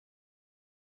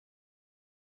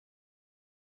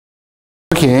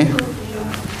Okay,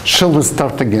 shall we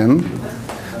start again?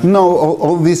 No,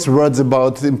 all these words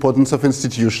about the importance of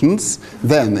institutions,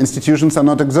 then institutions are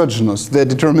not exogenous, they're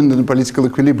determined in political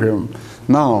equilibrium.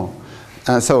 Now,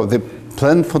 so the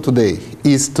plan for today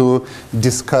is to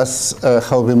discuss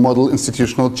how we model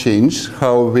institutional change,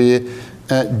 how we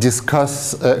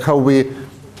discuss how we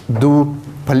do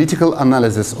political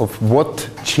analysis of what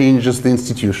changes the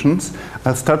institutions.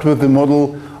 I'll start with the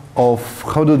model of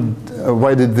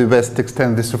why did the West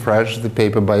extend the suffrage, the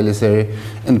paper by Liseri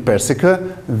and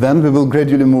Persica. Then we will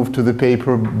gradually move to the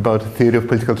paper about theory of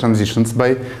political transitions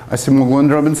by Asimov and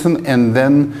Robinson, and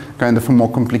then kind of more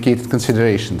complicated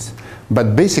considerations.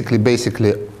 But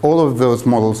basically, all of those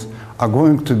models are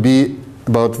going to be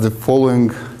about the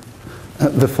following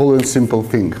simple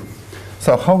thing.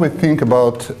 So how we think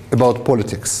about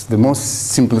politics, the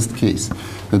most simplest case,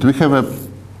 that we have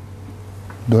a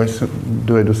do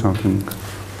I do something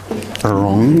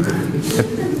wrong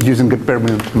using a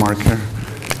permanent marker?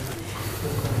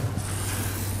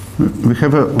 We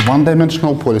have a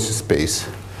one-dimensional policy space.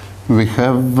 We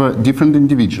have different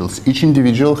individuals. Each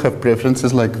individual have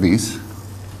preferences like this.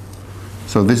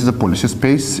 So this is a policy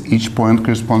space. Each point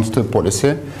corresponds to a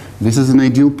policy. This is an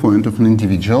ideal point of an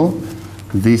individual.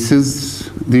 This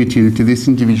is the utility this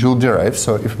individual derives.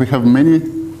 So if we have many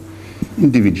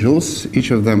individuals, each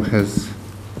of them has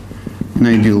an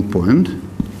ideal point.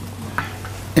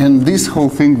 And this whole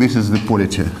thing, this is the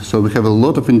polity. So we have a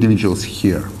lot of individuals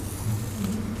here.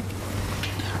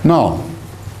 Now,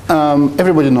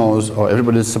 everybody knows, or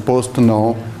everybody is supposed to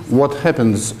know, what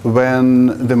happens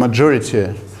when the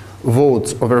majority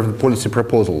votes over the policy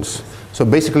proposals. So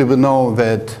basically we know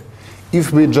that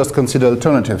if we just consider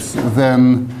alternatives,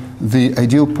 then the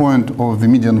ideal point of the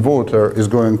median voter is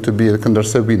going to be the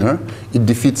Condorcet winner. It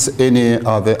defeats any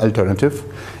other alternative.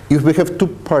 If we have two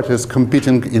parties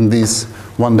competing in this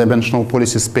one-dimensional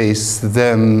policy space,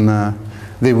 then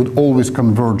they would always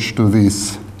converge to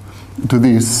this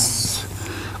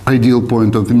ideal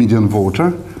point of the median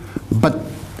voter. But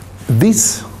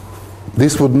this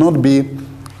would not be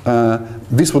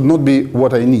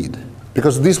what I need,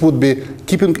 because this would be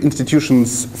keeping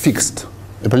institutions fixed,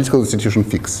 a political institution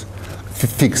fixed.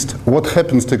 What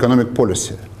happens to economic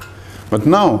policy? But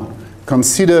now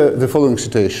consider the following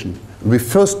situation.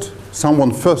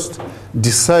 Someone first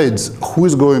decides who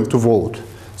is going to vote.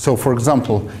 So for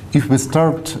example, if we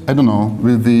start, I don't know,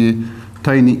 with the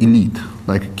tiny elite,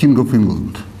 like King of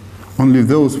England, only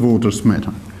those voters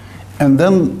matter. And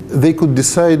then they could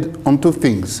decide on two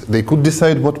things. They could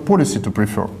decide what policy to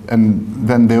prefer, and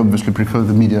then they obviously prefer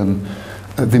the median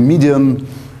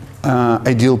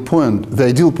ideal point, the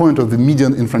ideal point of the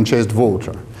median enfranchised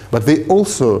voter. But they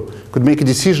also could make a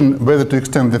decision whether to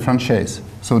extend the franchise,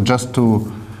 so just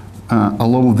to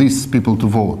allow these people to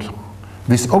vote.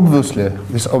 This obviously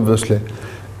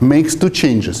makes two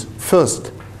changes.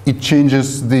 First, it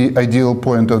changes the ideal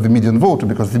point of the median voter,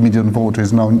 because the median voter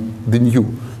is now the new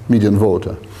median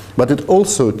voter. But it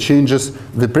also changes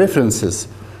the preferences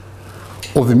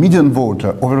of the median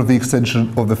voter over the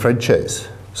extension of the franchise.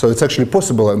 So it's actually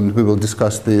possible, and we will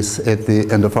discuss this at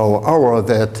the end of our hour,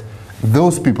 that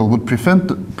those people would prefer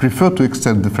to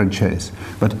extend the franchise.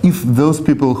 But if those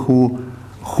people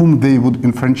whom they would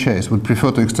enfranchise would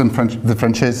prefer to extend the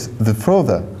franchise the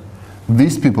further,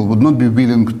 these people would not be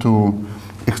willing to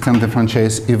extend the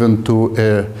franchise even to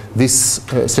this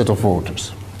set of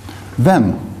voters.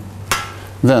 Then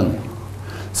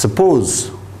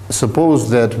suppose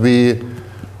that we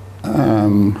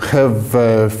have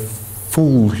a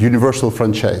full universal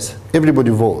franchise. Everybody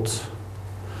votes.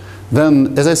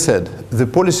 Then, as I said, the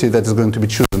policy that is going to be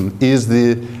chosen is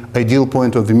the ideal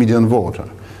point of the median voter.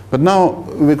 But now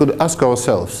we could ask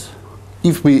ourselves,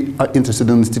 if we are interested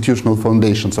in institutional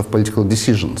foundations of political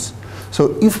decisions,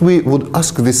 so if we would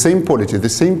ask the same polity, the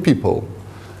same people,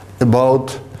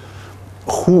 about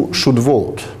who should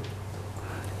vote,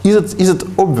 is it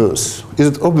obvious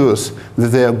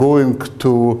that they are going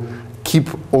to keep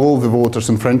all the voters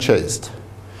enfranchised?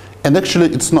 And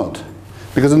actually it's not,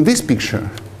 because in this picture,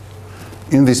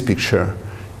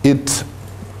 it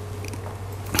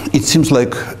seems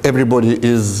like everybody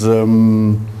is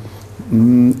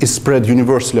spread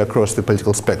universally across the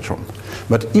political spectrum.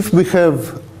 But if we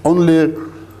have only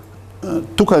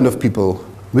two kinds of people,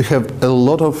 we have a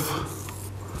lot of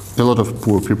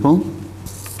poor people,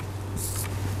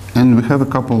 and we have a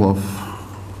couple of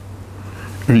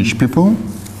rich people,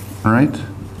 all right?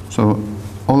 So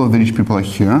all of the rich people are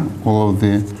here, all of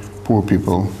the poor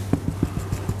people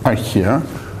are here.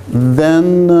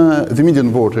 Then the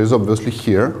median voter is obviously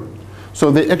here.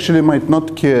 So they actually might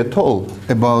not care at all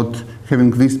about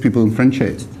having these people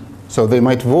enfranchised. So they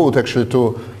might vote actually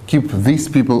to keep these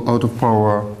people out of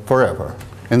power forever.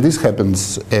 And this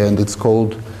happens, and it's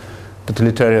called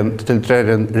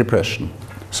totalitarian repression.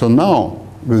 So now,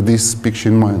 with this picture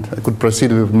in mind, I could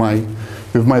proceed with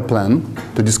my plan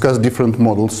to discuss different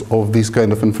models of this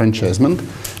kind of enfranchisement.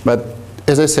 But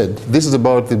as I said, this is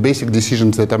about the basic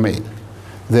decisions that are made.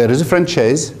 There is a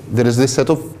franchise, there is this set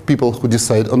of people who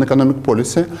decide on economic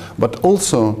policy, but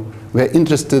also we are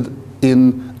interested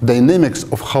in dynamics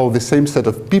of how the same set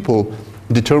of people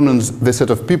determines the set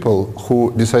of people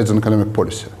who decides on economic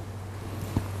policy.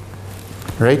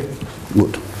 Right?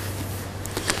 Good.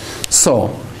 So,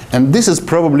 and this is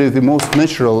probably the most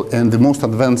natural and the most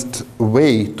advanced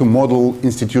way to model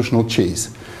institutional change.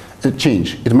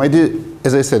 It might be,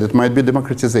 as I said, it might be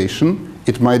democratization,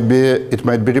 it might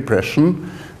be repression.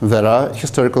 There are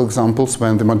historical examples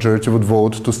when the majority would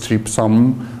vote to strip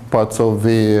some parts of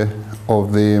the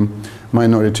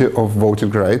minority of voting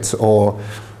rights, or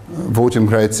voting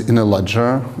rights in a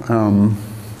larger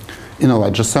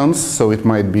sense. So it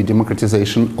might be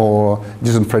democratization or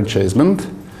disenfranchisement.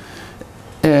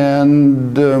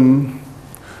 And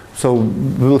so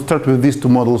we will start with these two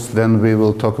models, then we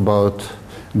will talk about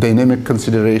dynamic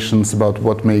considerations about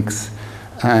what makes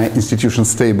institutions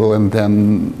stable, and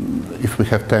then if we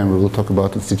have time we will talk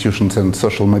about institutions and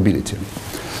social mobility.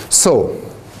 So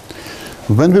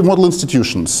when we model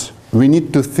institutions, we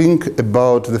need to think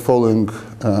about the following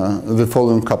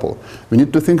couple. We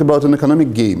need to think about an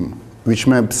economic game which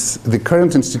maps the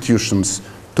current institutions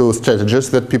to strategies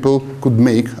that people could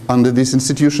make under these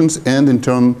institutions, and in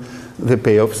turn the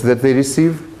payoffs that they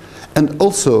receive. And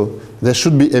also there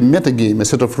should be a metagame, a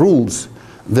set of rules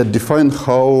that define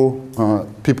how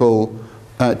people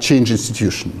change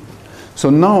institution. So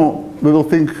now we will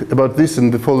think about this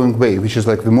in the following way, which is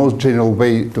like the most general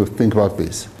way to think about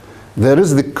this. There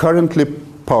is the currently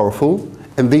powerful,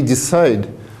 and they decide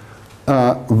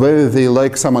whether they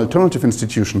like some alternative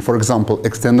institution, for example,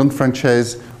 extended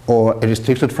franchise or a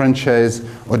restricted franchise,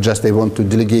 or just they want to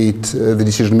delegate the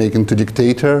decision-making to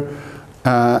dictator.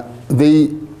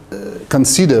 They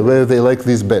consider whether they like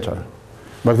this better.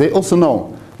 But they also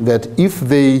know that if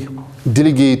they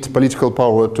delegate political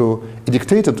power to a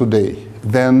dictator today,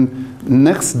 then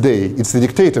next day it's the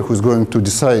dictator who's going to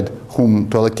decide whom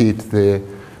to allocate the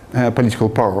political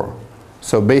power.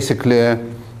 So basically,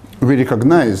 we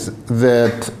recognize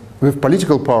that with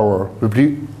political power, with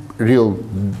real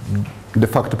de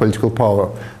facto political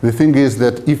power, the thing is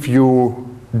that if you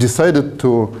decided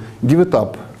to give it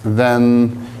up,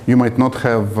 then you might not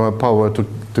have power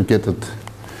to get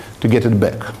it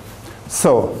back.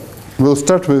 So we'll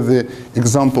start with the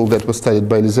example that was studied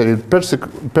by Lizari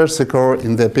Persicor.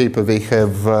 In their paper, they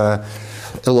have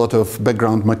a lot of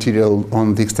background material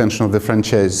on the extension of the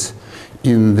franchise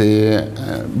in the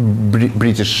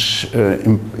British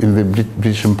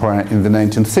Empire in the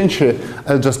 19th century.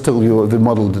 I'll just tell you the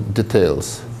model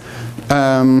details.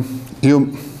 I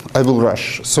will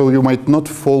rush, so you might not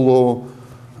follow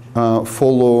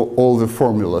all the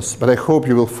formulas, but I hope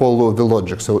you will follow the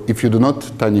logic. So if you do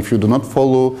not, Tanya, if you do not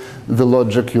follow the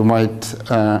logic, you might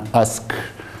ask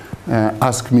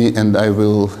me, and I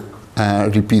will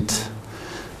repeat.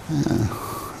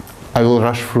 I will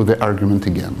rush through the argument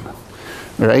again.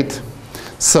 Right?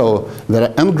 So there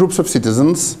are n groups of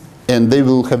citizens, and they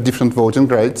will have different voting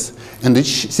rights, and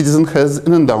each citizen has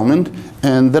an endowment,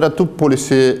 and there are two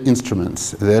policy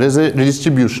instruments. There is a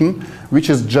redistribution, which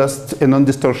is just a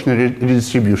non-distortionary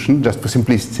redistribution, just for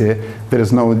simplicity. There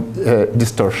is no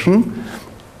distortion,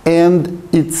 and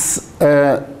it's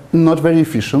not very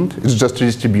efficient. It's just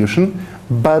redistribution,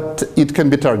 but it can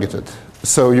be targeted.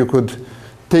 So you could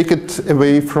take it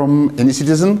away from any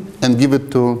citizen and give it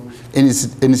to any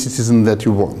citizen that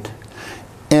you want.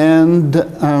 And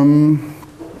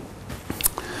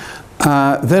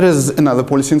there is another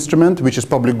policy instrument, which is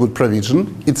public good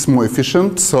provision. It's more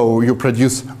efficient, so you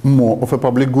produce more of a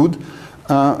public good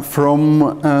from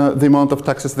the amount of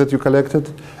taxes that you collected.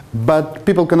 But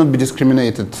people cannot be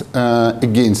discriminated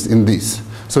against in this.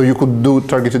 So you could do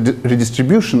targeted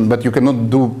redistribution, but you cannot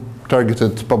do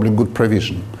targeted public good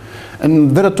provision.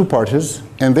 And there are two parties,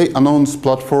 and they announce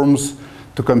platforms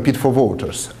to compete for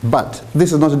voters. But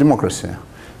this is not a democracy.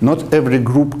 Not every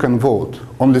group can vote.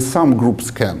 Only some groups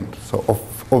can. So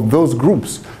of those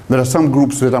groups, there are some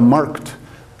groups that are marked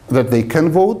that they can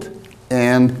vote,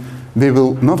 and they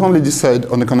will not only decide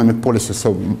on economic policy,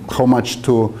 so how much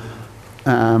to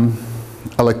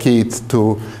allocate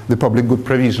to the public good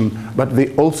provision, but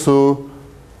they also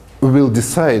will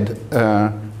decide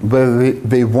whether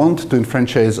they want to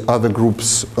enfranchise other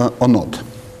groups or not.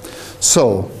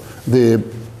 So the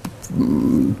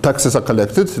taxes are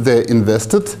collected, they're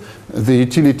invested. The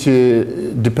utility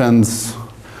depends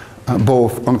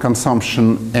both on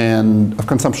consumption and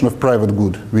consumption of private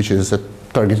good, which is a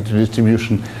targeted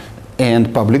redistribution,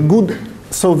 and public good.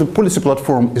 So the policy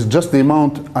platform is just the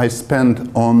amount I spend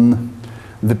on,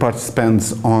 the party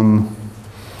spends on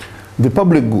the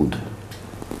public good,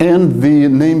 and the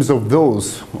names of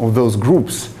those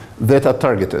groups that are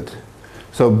targeted.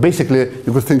 So basically,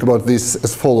 you could think about this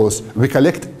as follows. We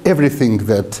collect everything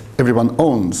that everyone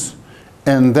owns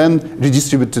and then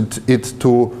redistributed it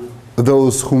to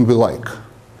those whom we like.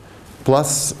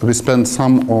 Plus, we spend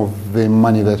some of the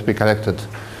money that we collected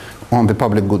on the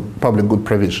public good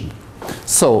provision.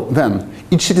 So then,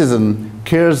 each citizen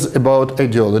cares about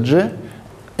ideology,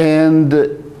 and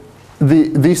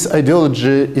this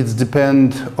ideology is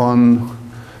depend on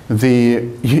the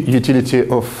utility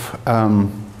of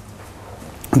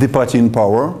the party in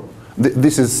power.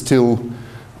 This is still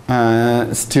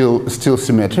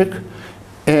symmetric,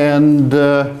 and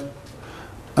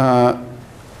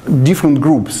different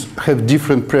groups have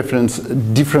different preference,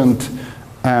 different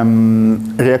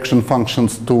reaction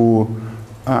functions to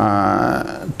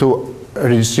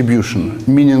redistribution,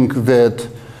 meaning that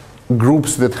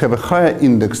groups that have a higher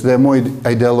index, they're more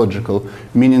ideological,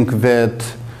 meaning that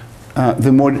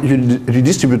the more you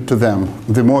redistribute to them,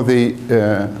 the more they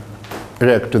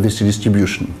react to this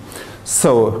redistribution.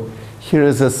 So here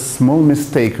is a small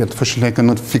mistake that fortunately I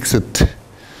cannot fix it.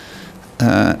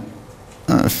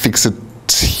 Fix it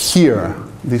here.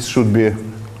 This should be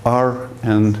R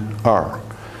and R.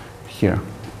 Here,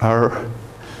 R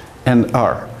and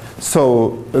R.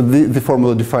 So the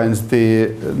formula defines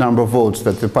the number of votes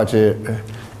that the party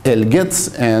L gets,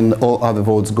 and all other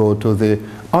votes go to the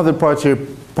other party.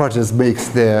 Parties makes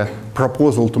their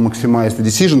proposal to maximize the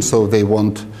decision, so they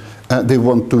want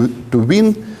to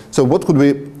win. So what could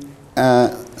we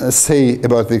say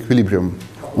about the equilibrium?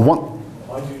 Why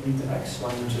do you need the X?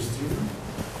 Why not just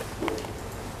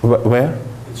 0? Where?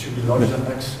 It should be larger than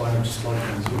X. Why not just larger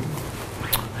than 0?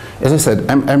 As I said,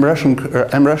 I'm rushing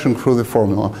through the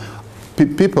formula.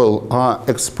 People are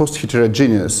ex post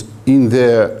heterogeneous in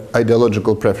their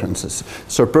ideological preferences.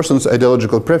 So a person's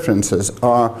ideological preferences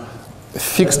are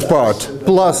fixed part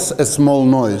plus a small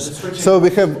noise. So we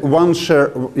have one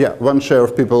share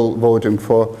of people voting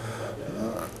for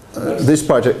this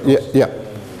party. Yeah.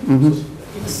 Mm-hmm.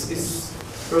 It's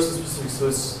person specific, so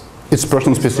it's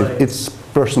person specific. It's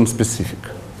person specific.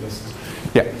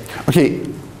 Yeah. Okay.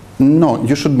 No,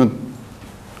 you should not.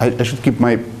 I should keep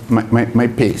my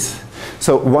pace.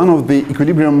 So one of the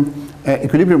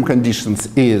equilibrium conditions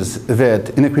is that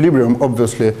in equilibrium,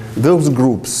 obviously, those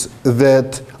groups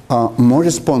that are more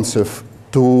responsive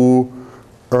to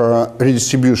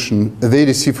redistribution, they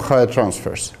receive higher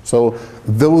transfers. So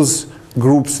those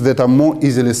groups that are more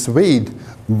easily swayed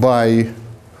by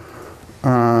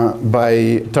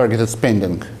targeted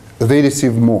spending, they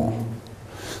receive more.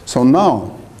 So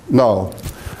now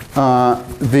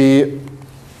the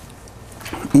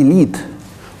elite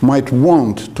might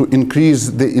want to increase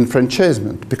the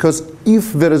enfranchisement, because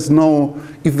if there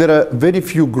are very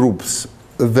few groups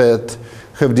that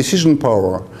have decision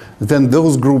power, then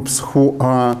those groups who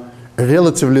are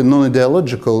relatively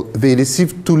non-ideological, they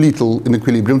receive too little in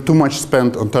equilibrium, too much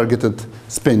spent on targeted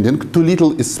spending, too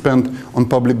little is spent on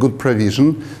public good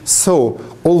provision. So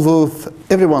although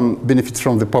everyone benefits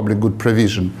from the public good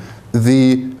provision,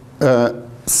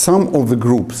 some of the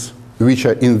groups which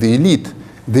are in the elite,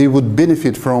 they would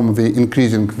benefit from the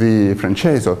increasing the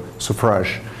franchise or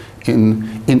suffrage in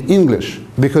English,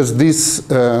 because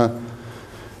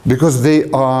because they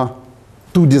are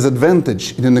too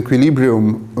disadvantaged in an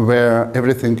equilibrium where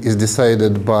everything is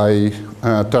decided by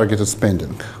targeted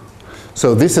spending.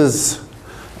 So this is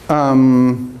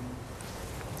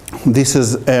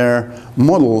a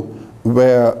model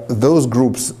where those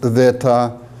groups that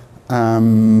are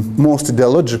most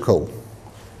ideological,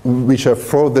 which are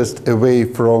furthest away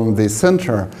from the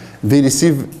center, they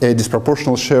receive a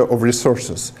disproportional share of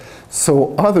resources.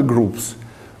 So other groups,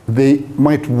 they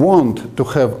might want to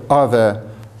have other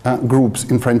groups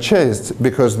enfranchised,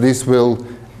 because this will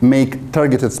make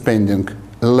targeted spending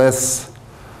less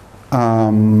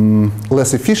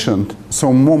efficient.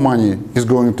 So more money is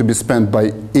going to be spent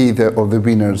by either of the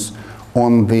winners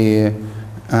on the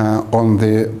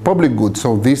public good.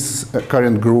 So this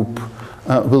current group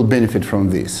will benefit from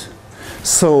this.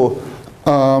 So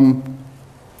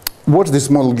what this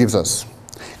model gives us?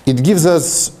 It gives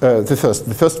us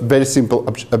the first very simple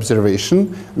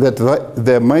observation, that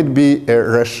there might be a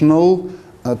rational,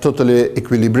 totally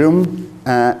equilibrium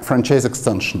franchise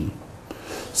extension.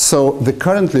 So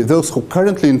those who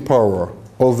currently in power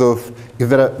although if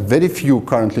there are very few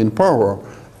currently in power,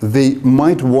 they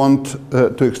might want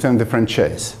to extend the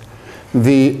franchise.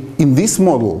 In this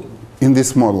model,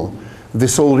 the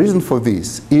sole reason for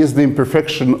this is the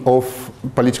imperfection of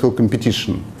political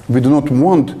competition. We do not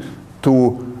want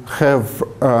to have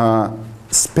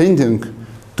spending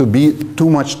to be too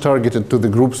much targeted to the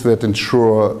groups that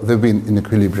ensure the win in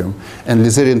equilibrium. And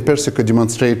Lizeri and Persico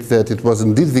demonstrate that it was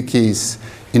indeed the case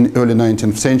in early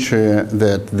 19th century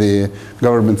that the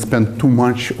government spent too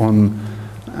much on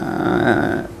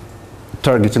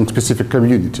targeting specific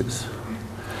communities.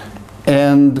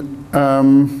 And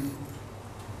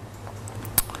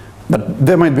but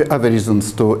there might be other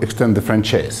reasons to extend the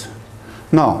franchise.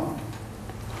 Now,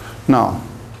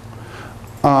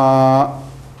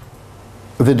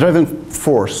 the driving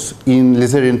force in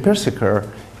Lizeri and Persico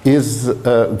is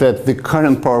that the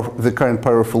current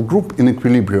powerful group in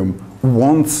equilibrium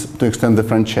wants to extend the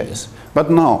franchise.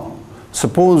 But now,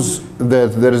 suppose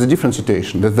that there is a different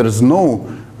situation, that there is no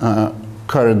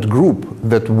current group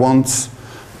that wants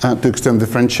to extend the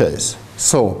franchise.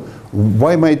 So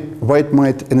why might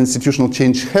an institutional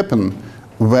change happen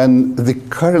when the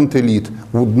current elite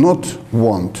would not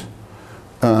want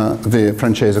the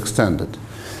franchise extended?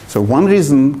 So one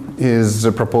reason is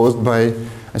proposed by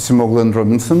Asimoglu and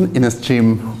Robinson in a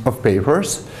stream of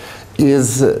papers,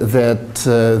 is that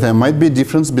there might be a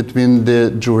difference between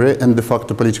the jure and de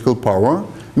facto political power,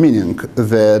 meaning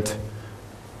that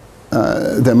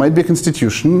there might be a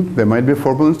constitution, there might be a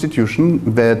formal institution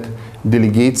that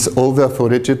delegates all the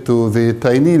authority to the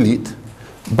tiny elite,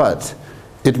 but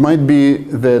it might be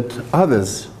that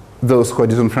others, those who are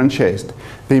disenfranchised,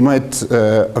 they might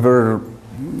overcome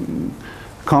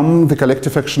the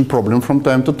collective action problem from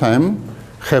time to time,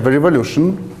 have a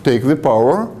revolution, take the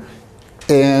power,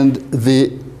 and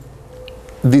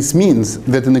this means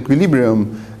that in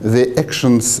equilibrium, the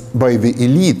actions by the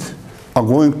elite are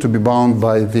going to be bound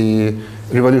by the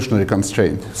revolutionary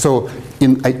constraint. So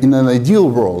in an ideal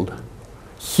world,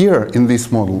 here in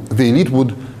this model, the elite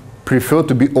would prefer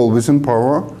to be always in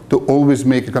power, to always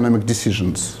make economic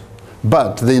decisions.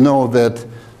 But they know that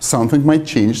something might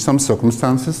change, some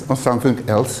circumstances or something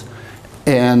else,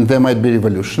 and there might be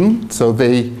revolution. So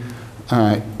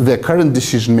their current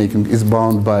decision making is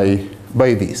bound by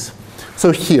this.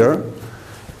 So here,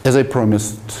 as I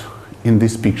promised in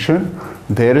this picture,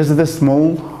 there is the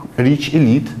small rich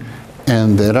elite,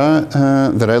 and there are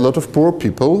a lot of poor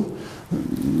people.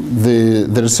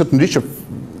 There is a certain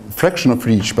fraction of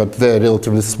rich, but they're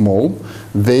relatively small.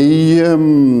 They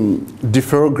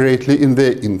differ greatly in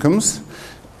their incomes.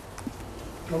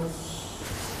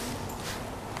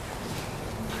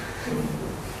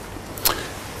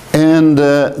 And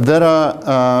there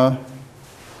are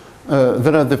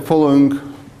the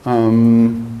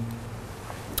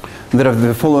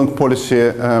following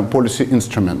policy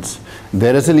instruments.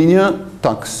 There is a linear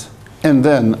tax, and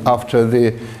then after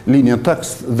the linear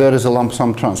tax, there is a lump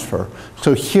sum transfer.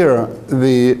 So here,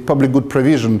 the public good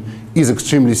provision is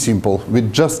extremely simple. We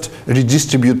just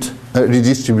redistribute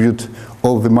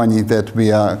all the money that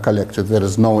we are collected. There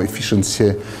is no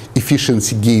efficiency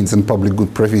gains in public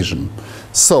good provision.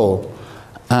 So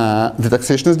the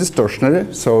taxation is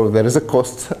distortionary. So there is a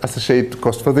cost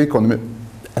for the economy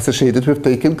associated with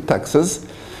taking taxes,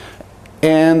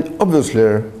 and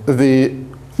obviously the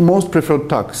most preferred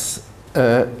tax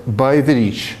by the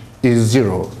rich is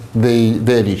zero.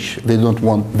 They're rich. They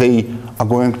are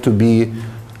going to be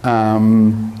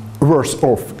worse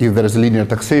off if there is linear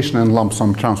taxation and lump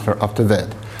sum transfer after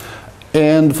that.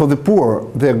 And for the poor,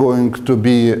 they're going to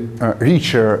be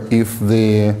richer if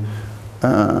the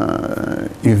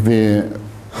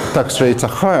tax rates are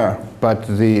higher, but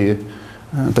the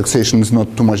taxation is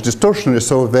not too much distortionary,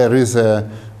 so there is a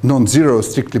non-zero,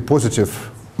 strictly positive,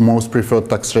 most preferred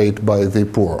tax rate by the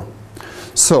poor.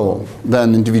 So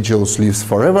then individuals live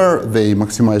forever, they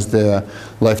maximize their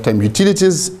lifetime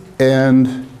utilities,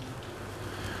 and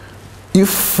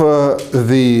if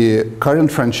the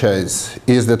current franchise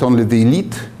is that only the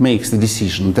elite makes the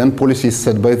decision, then policy is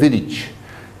set by the rich.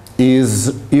 If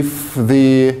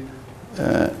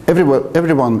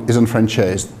everyone is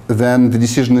enfranchised, then the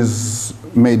decision is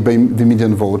made by the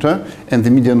median voter, and the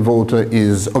median voter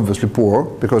is obviously poor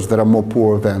because there are more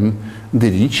poor than the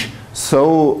rich.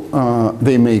 So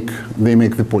they make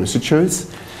the policy choice.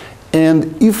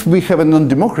 And if we have a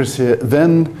non-democracy,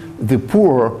 then the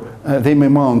poor they may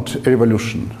mount a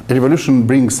revolution. A revolution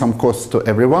brings some costs to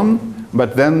everyone,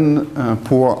 but then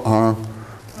poor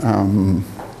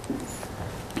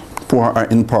are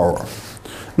in power.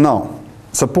 Now,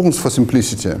 suppose for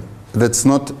simplicity, that's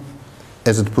not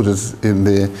as it put it in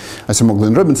the Asimoglu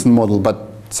and Robinson model,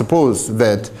 but suppose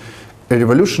that a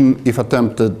revolution, if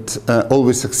attempted,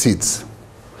 always succeeds.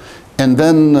 And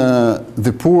then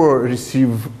the poor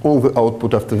receive all the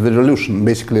output after the revolution.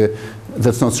 Basically,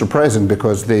 that's not surprising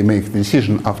because they make the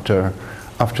decision after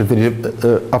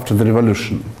the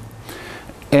revolution.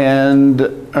 And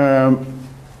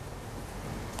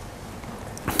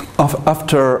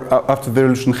after the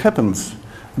revolution happens,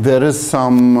 there is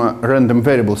some random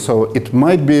variable. So it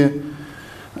might be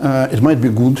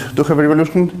good to have a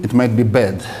revolution. It might be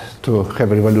bad to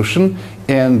have a revolution,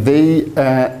 and they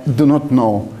do not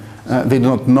know. They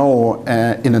do not know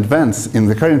in advance in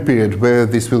the current period whether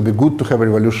this will be good to have a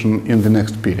revolution in the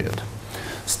next period.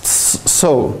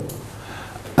 So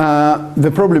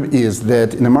the problem is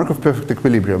that in a Markov perfect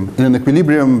equilibrium, in an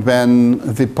equilibrium when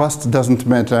the past doesn't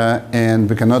matter and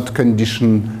we cannot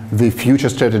condition the future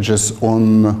strategies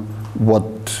on what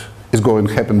is going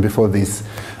to happen before this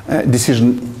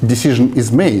decision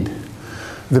is made,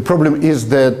 the problem is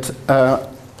that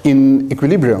in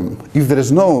equilibrium, if there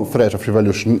is no threat of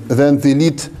revolution, then the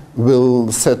elite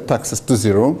will set taxes to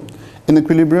 0 in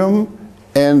equilibrium,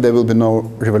 and there will be no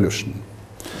revolution.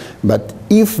 But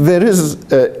if there is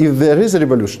a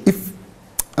revolution, if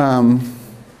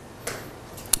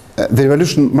the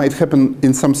revolution might happen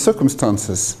in some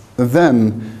circumstances,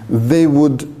 then they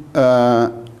would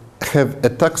have a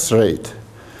tax rate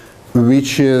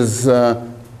which is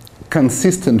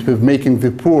consistent with making the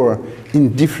poor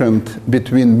indifferent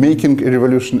between making a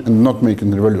revolution and not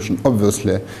making a revolution.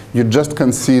 Obviously, you just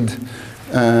concede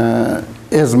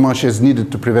as much as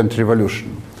needed to prevent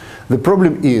revolution. The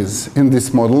problem is in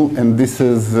this model, and this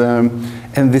is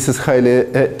highly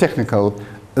technical,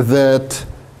 that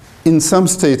in some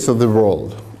states of the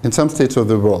world,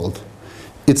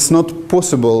 it's not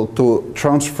possible to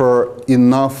transfer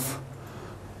enough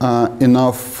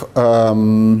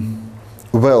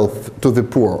wealth to the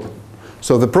poor.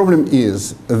 So the problem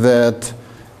is that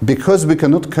because we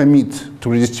cannot commit to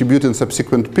redistribute in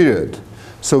subsequent period,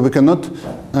 so we cannot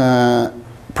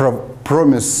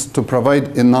promise to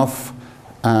provide enough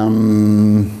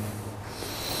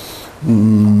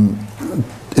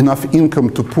income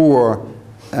to poor,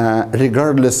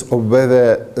 regardless of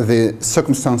whether the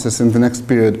circumstances in the next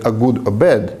period are good or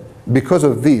bad. Because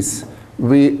of this,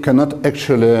 we cannot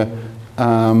actually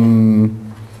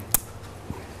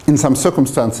in some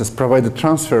circumstances provide a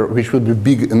transfer which would be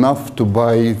big enough to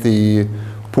buy the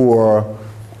poor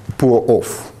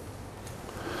off.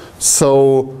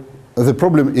 So the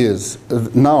problem is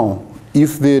now,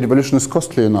 if the revolution is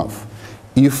costly enough,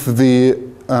 if the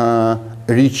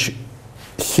rich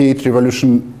hate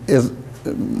revolution is,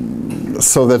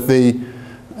 so that they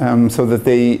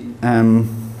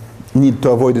need to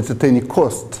avoid it at any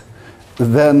cost,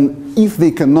 then if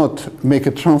they cannot make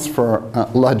a transfer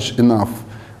large enough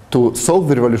to solve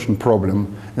the revolution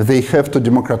problem, they have to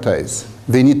democratize.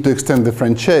 They need to extend the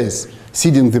franchise,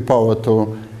 ceding the power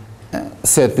to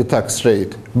set the tax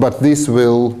rate. But this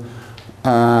will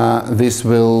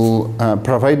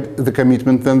provide the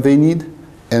commitment that they need,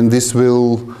 and this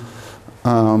will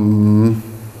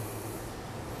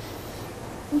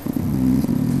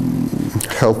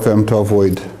help them to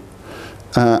avoid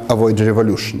the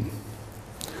revolution.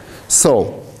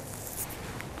 So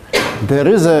there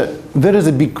is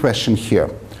a big question here.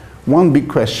 One big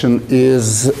question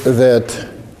is that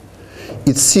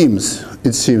it seems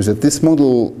that this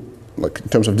model, like in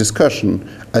terms of discussion,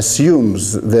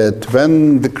 assumes that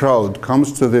when the crowd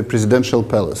comes to the presidential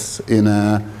palace in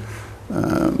a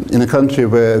country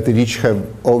where the rich have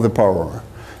all the power,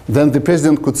 then the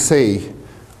president could say,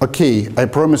 okay, I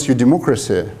promise you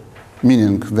democracy,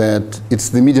 meaning that it's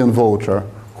the median voter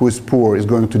who is poor is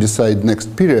going to decide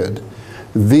next period.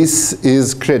 This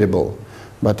is credible.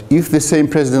 But if the same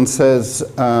president says,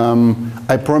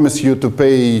 I promise you to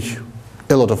pay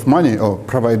a lot of money or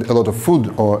provide a lot of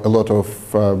food or a lot of,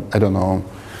 I don't know,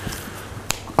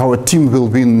 our team will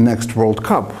win next World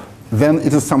Cup, then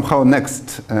it is somehow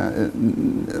less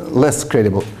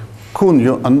credible. Kuhn,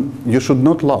 you should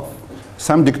not laugh.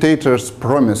 Some dictators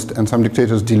promised and some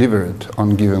dictators delivered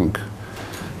on giving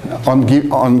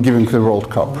the World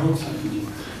Cup.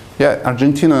 Yeah,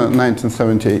 Argentina,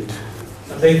 1978.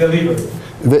 They delivered.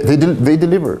 They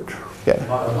delivered. Yeah.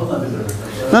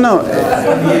 No.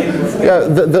 Yeah.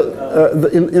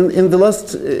 In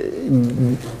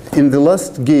the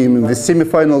last game in the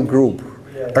semi-final group,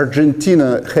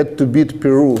 Argentina had to beat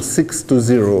Peru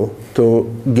 6-0 to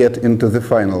get into the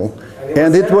final,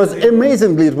 and it was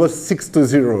amazingly it was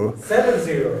 6-0.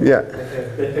 7-0. Yeah.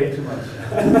 They paid too much.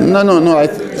 No.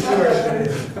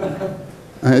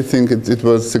 I think it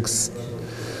was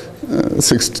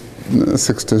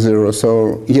 6-0.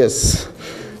 So yes,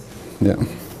 yeah.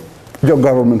 your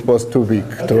government was too weak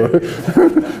to.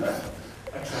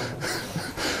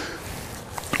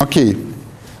 Okay,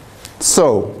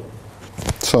 so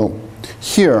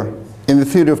here in the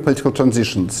theory of political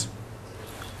transitions,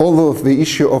 although the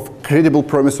issue of credible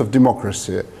promise of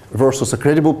democracy versus a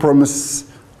credible promise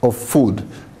of food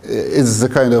is a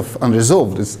kind of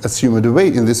unresolved, is assumed away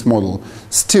in this model,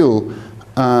 still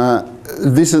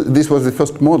this was the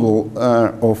first model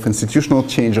of institutional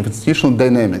change, of institutional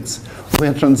dynamics,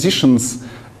 where transitions,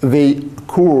 they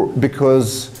occur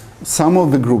because some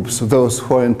of the groups, those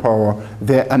who are in power,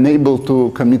 they're unable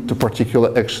to commit to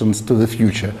particular actions to the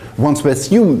future. Once we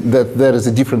assume that there is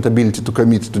a different ability to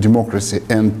commit to democracy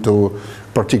and to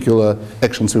particular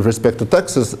actions with respect to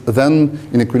taxes, then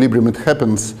in equilibrium it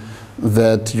happens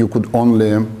that you could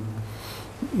only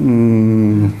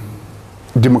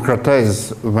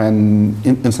democratize when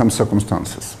in some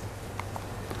circumstances.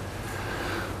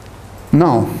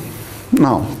 Now,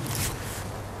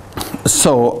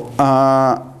 so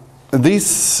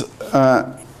this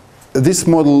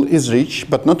model is rich,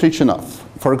 but not rich enough.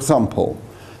 For example,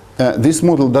 this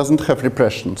model doesn't have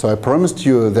repression. So I promised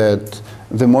you that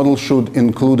the model should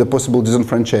include a possible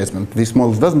disenfranchisement. This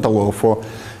model doesn't allow for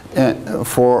a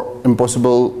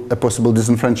possible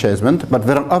disenfranchisement, but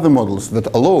there are other models that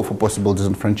allow for possible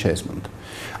disenfranchisement.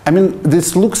 I mean,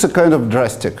 this looks a kind of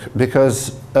drastic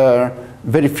because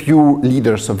very few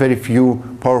leaders or very few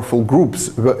powerful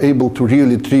groups were able to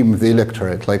really trim the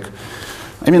electorate. Like,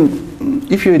 I mean,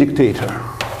 if you're a dictator,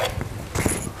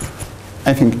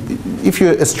 I think if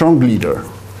you're a strong leader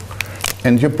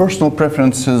and your personal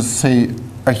preferences, say,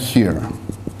 are here,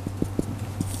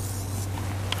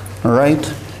 all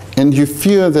right? And you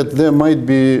fear that there might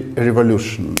be a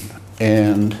revolution,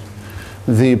 and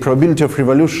the probability of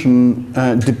revolution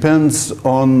depends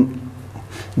on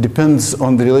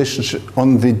the relationship,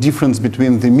 on the difference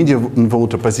between the median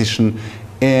voter position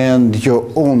and your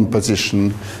own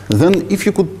position. Then, if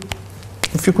you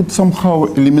could somehow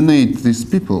eliminate these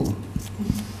people,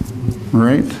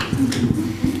 right?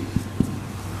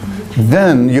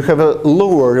 Then you have a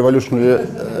lower revolutionary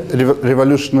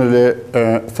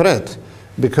threat,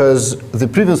 because the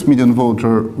previous median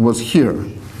voter was here,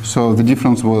 so the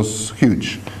difference was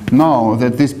huge. Now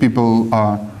that these people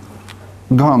are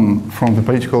gone from the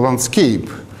political landscape,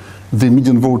 the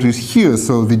median voter is here,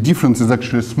 so the difference is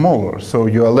actually smaller, so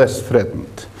you are less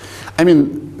threatened. I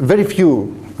mean, very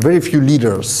few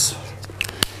leaders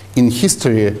in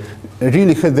history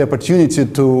really had the opportunity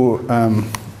to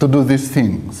do these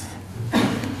things.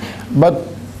 But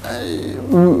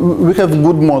we have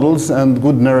good models and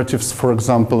good narratives, for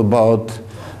example, about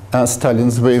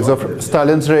Stalin's waves of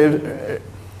Stalin's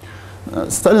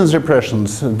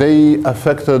repressions. They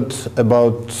affected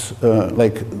about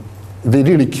they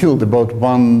really killed about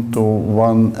 1 to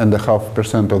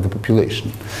 1.5% of the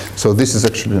population. So this is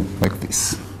actually like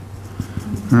this,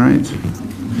 right?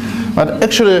 But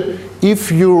actually,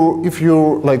 if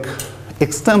you like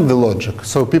extend the logic,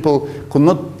 so people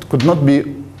could not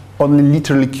be only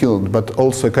literally killed, but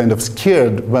also kind of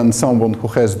scared when someone who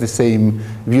has the same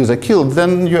views are killed,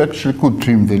 then you actually could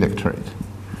trim the electorate,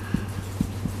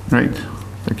 right?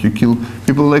 Like you kill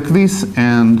people like this,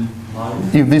 and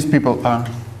if these people are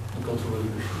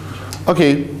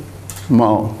okay,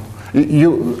 Mao.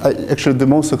 Actually, the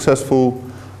most successful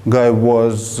guy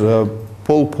was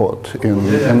Pol Pot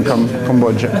in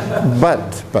Cambodia,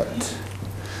 but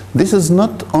this is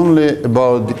not only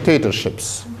about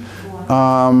dictatorships.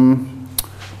 There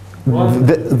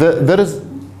is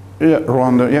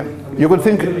Rwanda. Yeah, you could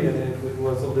think.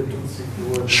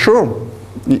 Sure,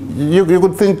 you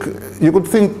could think.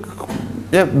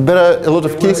 Yeah, there are a lot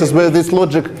of cases where this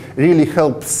logic really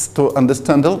helps to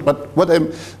understand it. But what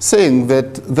I'm saying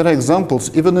that there are examples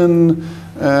even in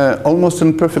almost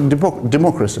in perfect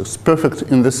democracies, perfect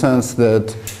in the sense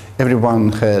that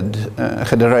everyone had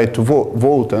a right to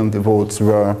vote, and the votes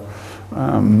were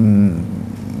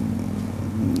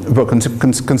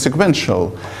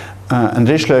consequential.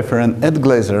 Andrei Schleifer and Ed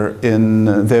Glaser,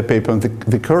 in their paper on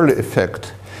the Curley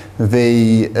effect,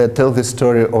 they tell the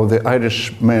story of the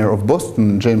Irish mayor of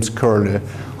Boston, James Curley,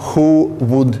 who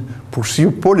would pursue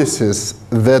policies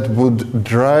that would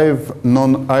drive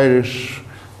non-Irish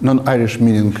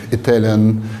meaning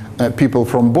Italian people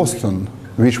from Boston,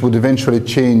 which would eventually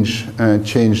change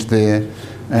the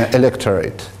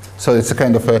electorate. So it's a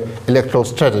kind of an electoral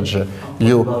strategy.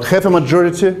 You have a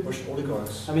majority.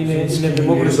 I mean, in a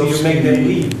democracy, you make them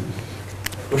leave.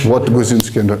 What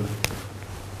Guzinski and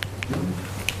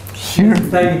here?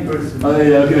 Tiny person. Oh,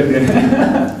 yeah, okay.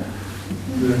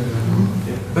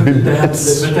 But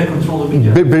they control the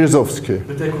media. Berezovsky.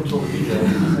 But they control the media.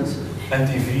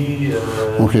 NTV.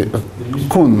 Okay,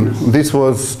 Kun, this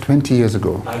was 20 years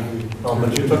ago. I agree. No,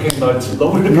 but you're talking about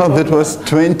lower. No, that was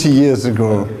 20 years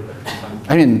ago.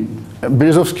 I mean,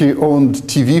 Berezovsky owned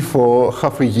TV for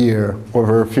half a year,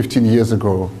 over 15 years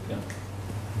ago. Yeah.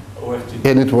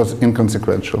 And it was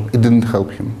inconsequential. It didn't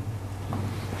help him.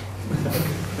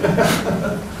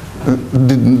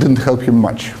 Didn't help him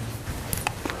much.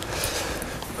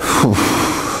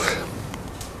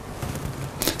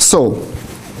 So,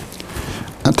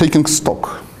 taking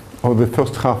stock of the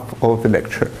first half of the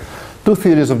lecture, two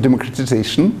theories of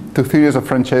democratization, two theories of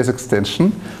franchise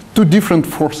extension, two different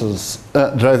forces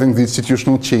driving the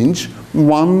institutional change.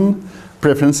 One,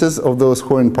 preferences of those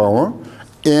who are in power,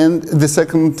 and the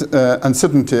second,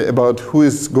 uncertainty about who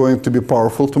is going to be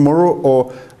powerful tomorrow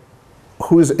or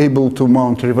who is able to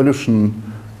mount a revolution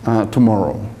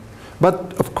tomorrow.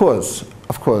 But of course,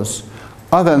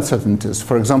 other uncertainties,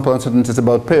 for example, uncertainties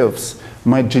about payoffs,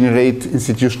 might generate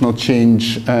institutional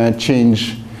change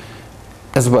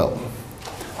as well.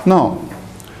 Now,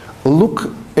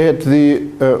 look at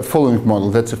the following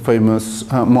model. That's a famous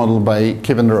model by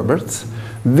Kevin Roberts.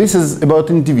 This is about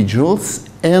individuals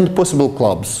and possible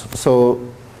clubs. So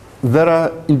there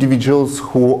are individuals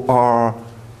who are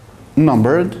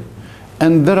numbered,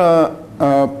 and they're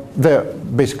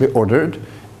basically ordered,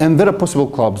 and there are possible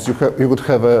clubs. You would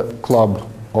have a club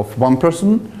of one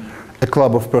person, a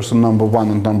club of person number 1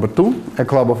 and number 2, a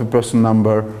club of a person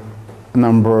number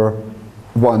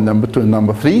 1, number 2, and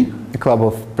number 3, a club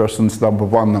of persons number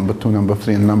 1, number 2, number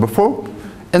 3, and number 4,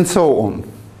 and so on.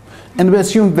 And we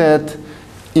assume that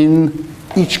in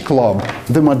each club,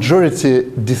 the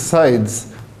majority decides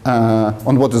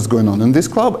on what is going on in this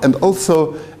club, and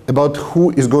also about who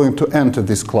is going to enter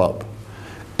this club.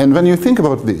 And when you think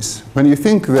about this, when you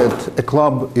think that a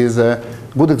club is a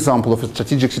good example of a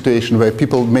strategic situation where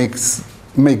people make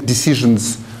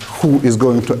decisions who is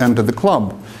going to enter the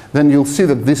club, then you'll see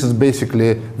that this is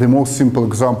basically the most simple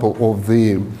example of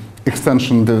the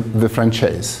extension of the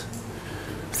franchise.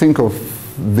 Think of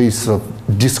these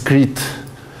discrete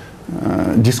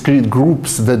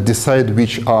groups that decide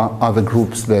which are other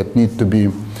groups that need to be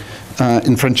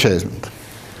enfranchisement.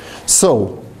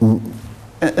 So,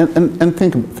 and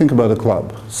think about a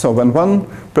club. So when one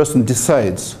person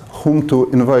decides whom to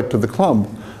invite to the club,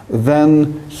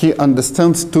 then he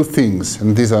understands two things,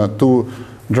 and these are two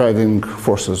driving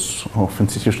forces of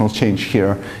institutional change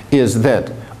here, is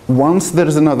that once there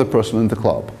is another person in the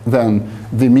club, then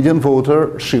the median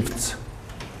voter shifts.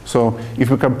 So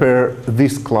if we compare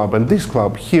this club and this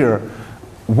club, here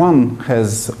one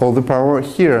has all the power,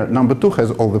 here number 2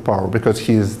 has all the power because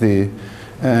he is the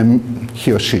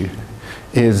he or she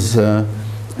is the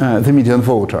median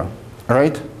voter,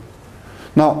 right?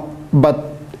 Now,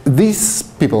 but these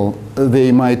people,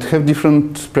 they might have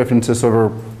different preferences over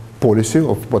policy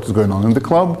of what is going on in the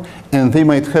club, and they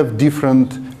might have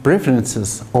different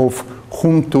preferences of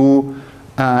whom to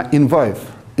invite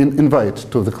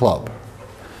to the club.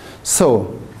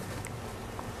 So,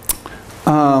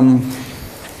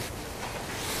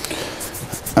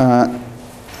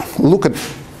 look at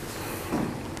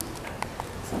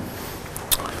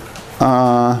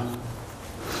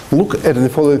the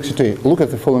following situation. Look at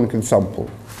the following example.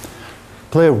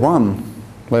 Player one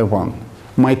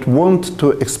might want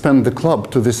to expand the club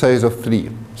to the size of 3.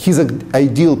 His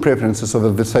ideal preferences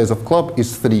over the size of club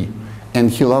is 3, and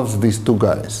he loves these 2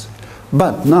 guys.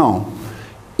 But now,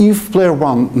 if player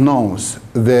 1 knows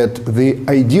that the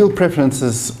ideal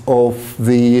preferences of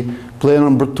the player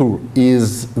number 2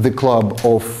 is the club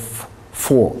of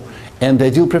 4, and the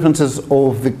ideal preferences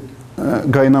of the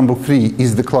guy number 3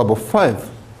 is the club of 5,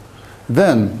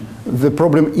 then the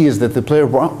problem is that the player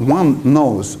 1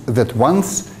 knows that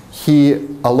once he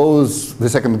allows the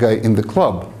second guy in the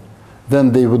club,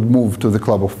 then they would move to the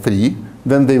club of 3,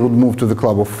 then they would move to the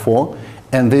club of 4,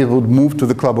 and they would move to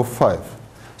the club of 5.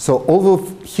 So although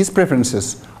his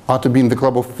preferences are to be in the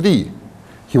club of 3,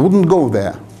 he wouldn't go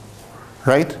there,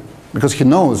 right? Because he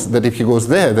knows that if he goes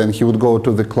there, then he would go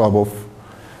to the club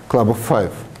of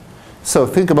 5. So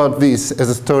think about this as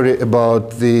a story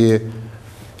about the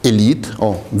elite,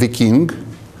 or the king,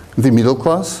 the middle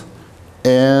class,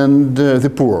 and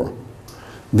the poor.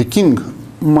 The king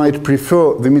might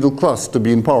prefer the middle class to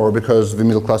be in power because the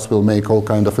middle class will make all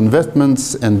kinds of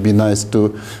investments and be nice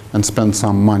to and spend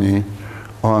some money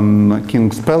on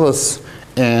king's palace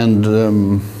and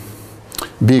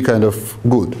be kind of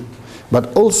good.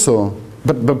 But also,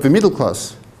 but the middle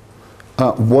class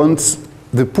wants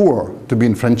the poor to be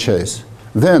in franchise.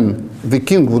 Then the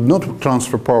king would not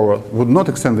transfer power, would not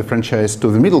extend the franchise to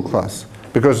the middle class,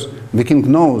 because the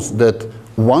king knows that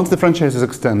once the franchise is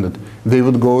extended, they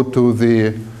would go to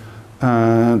the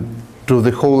to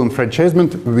the whole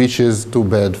enfranchisement, which is too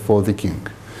bad for the king.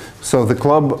 So the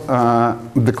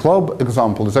club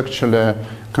example is actually a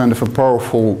kind of a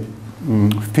powerful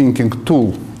thinking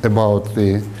tool about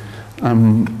the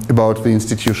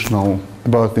institutional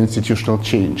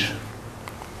change.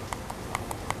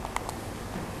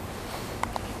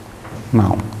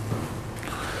 Now,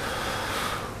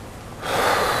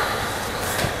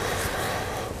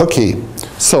 okay,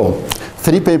 so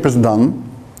 3 papers done.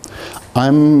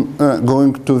 I'm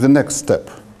going to the next step.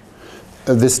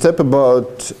 The step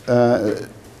about,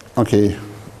 okay,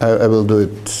 I will do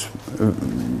it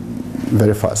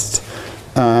very fast.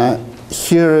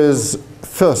 Here is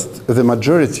first, the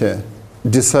majority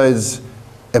decides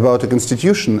about a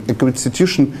constitution. A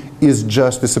constitution is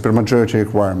just a supermajority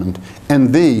requirement,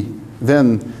 and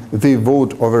then they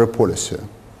vote over a policy.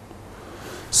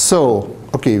 So,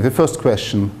 okay, the first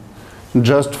question,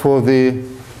 just for the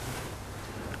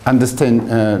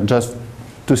just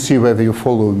to see whether you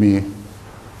follow me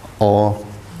or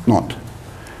not.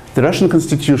 The Russian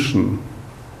constitution,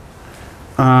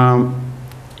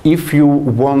 if you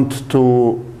want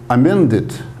to amend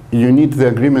it, you need the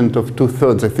agreement of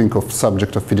 2/3, I think, of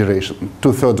subject of federation,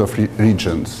 2/3 of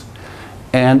regions.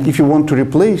 And if you want to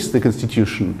replace the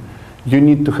constitution, you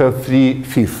need to have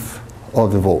 3/5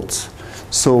 of the votes.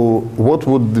 So what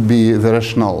would be the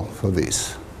rationale for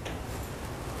this?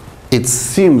 It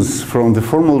seems from the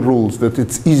formal rules that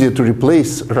it's easier to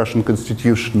replace Russian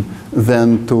constitution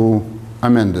than to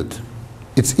amend it.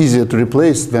 It's easier to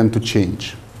replace than to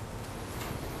change.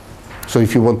 So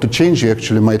if you want to change, you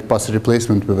actually might pass a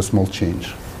replacement with a small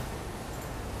change.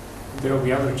 There will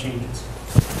be other changes.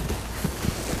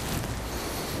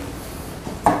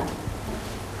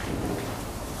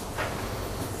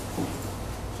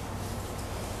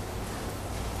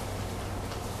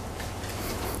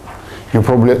 You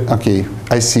probably, okay,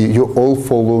 I see, you all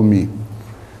follow me.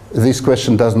 This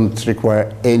question doesn't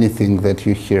require anything that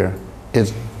you hear.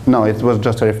 No, it was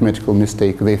just a arithmetical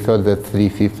mistake. They thought that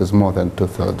 3/5 is more than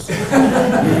 2/3.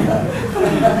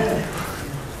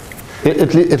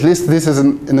 At least this is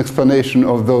an explanation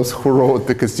of those who wrote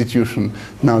the constitution.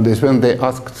 Nowadays, when they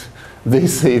asked, they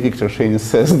say, Viktor Shein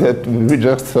says that we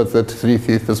just thought that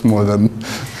 3/5 is more than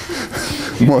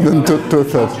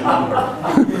 2/3.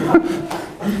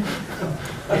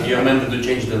 If you amended to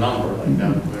change the number like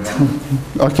that.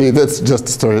 Okay, that's just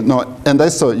a story. No, and I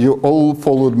saw you all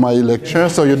followed my lecture,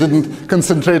 so you didn't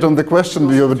concentrate on the question.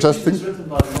 You were just thinking. It's written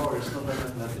by lawyers, not by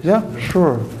mathematicians. Yeah,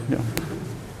 sure. Yeah.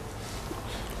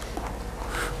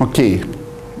 Okay,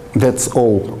 that's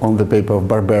all on the paper of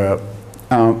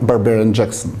Barbera and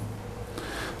Jackson.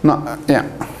 No, yeah.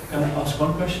 Can I ask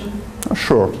one question?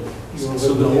 Sure.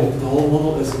 So the whole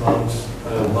model is about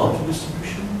wealth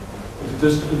distribution?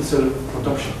 It's a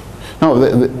production? No,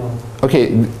 okay.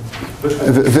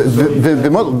 The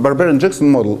model, Barbera and Jackson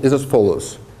model is as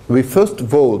follows. We first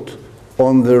vote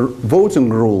on the voting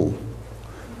rule,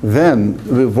 then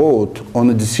we vote on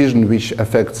a decision which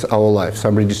affects our life,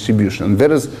 some redistribution.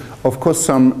 There is, of course,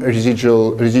 some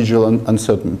residual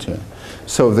uncertainty.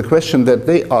 So the question that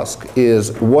they ask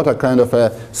is, what are kind of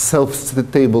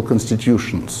self-stable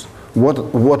constitutions?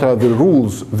 What are the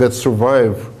rules that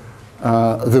survive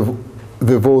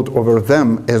the vote over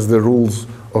them as the rules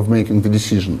of making the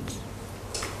decisions?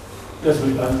 Yes,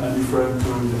 I'm referring to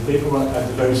the paper at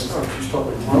the very start. You start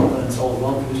with model and it's all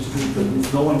well distributed, but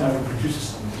if no one ever produces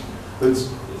something. But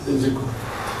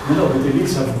but the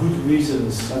elites have good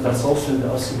reasons, and that's also in the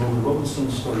Asimov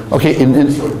Robinson story. Okay,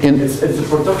 it's the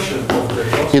production of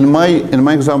the in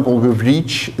my example with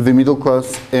rich, the middle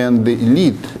class, and the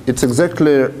elite, it's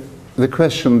exactly the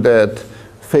question that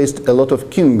faced a lot of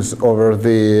kings over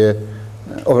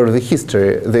the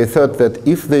history. They thought that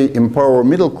if they empower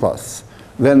middle class,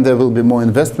 then there will be more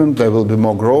investment, there will be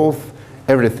more growth,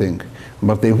 everything.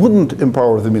 But they wouldn't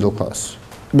empower the middle class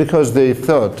because they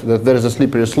thought that there is a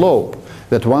slippery slope,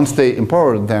 that once they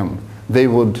empowered them, they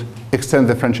would extend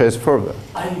the franchise further.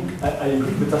 I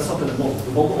agree, but that's not in the model.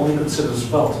 The model only considers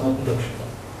wealth, not production.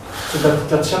 So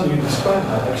that channel you described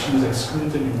actually is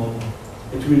excluded in your model.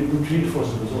 It would reinforce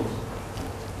the result.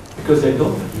 Because they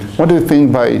don't produce. What do you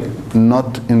think by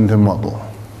not in the model?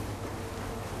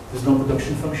 There's no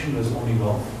production function, there's only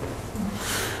wealth.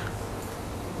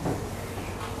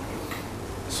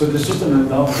 So there's just an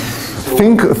endowment. So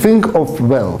think of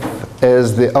wealth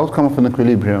as the outcome of an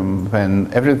equilibrium when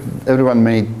everyone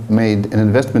made an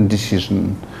investment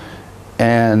decision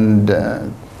and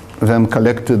then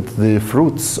collected the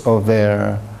fruits of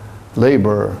their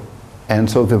labor. And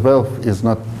so the wealth is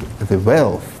not the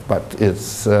wealth, but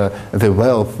it's the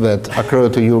wealth that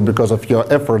occurred to you because of your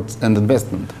efforts and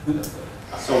investment.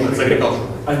 So So it's agriculture.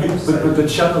 I mean, but the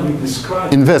channel you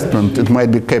described... Investment, it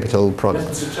might be capital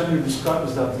products. Yes, the channel you described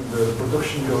is that the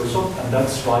production goes up, and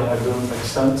that's why I don't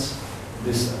extend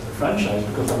this franchise,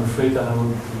 because I'm afraid that I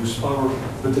will lose power.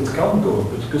 But it can go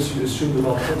up, because you assume the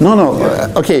wealth...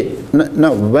 No, okay,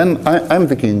 no, when I'm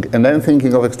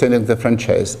thinking of extending the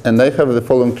franchise, and I have the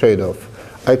following trade-off.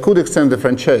 I could extend the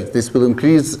franchise. This will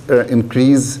increase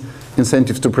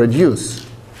incentives to produce,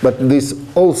 but this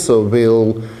also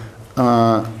will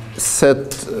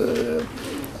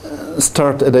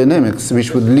start a dynamics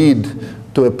which would lead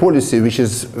to a policy which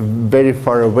is very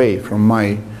far away from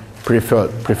my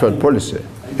preferred policy.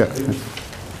 Yeah.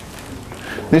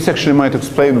 This actually might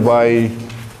explain why,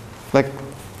 like,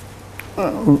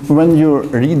 when you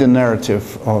read the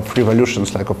narrative of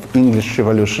revolutions, like of English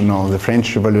Revolution or the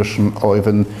French Revolution or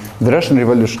even the Russian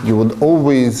Revolution, you would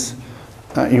always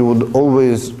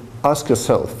ask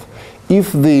yourself,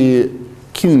 if the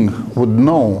king would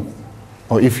know,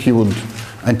 or if he would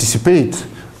anticipate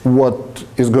what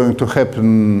is going to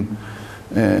happen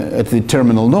at the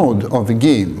terminal node of the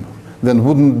game, then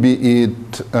wouldn't be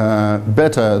it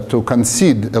better to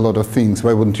concede a lot of things?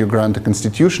 Why wouldn't you grant a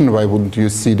constitution? Why wouldn't you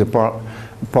cede the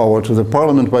power to the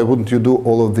parliament? Why wouldn't you do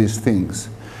all of these things?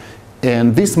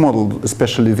 And this model,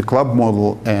 especially the club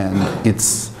model and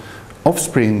its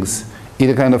offsprings,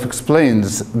 it kind of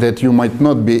explains that you might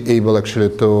not be able actually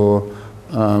to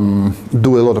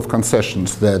do a lot of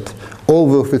concessions, that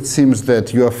although it seems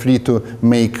that you are free to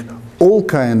make all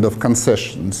kind of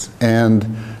concessions and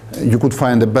you could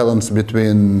find a balance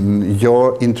between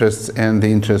your interests and the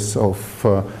interests of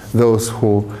those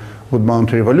who would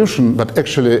mount a revolution, but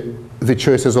actually the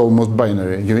choice is almost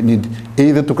binary. You need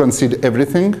either to concede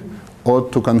everything or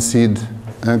to concede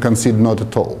not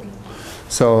at all.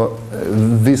 So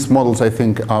these models, I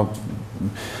think,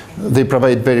 they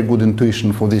provide very good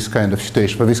intuition for this kind of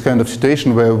situation. For this kind of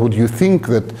situation where would you think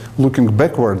that looking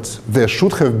backwards, there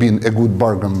should have been a good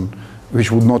bargain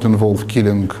which would not involve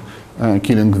killing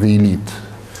the elite.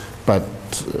 But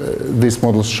these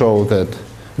models show that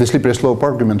the slippery slope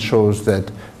argument shows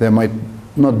that there might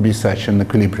not be such an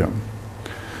equilibrium.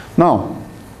 Now,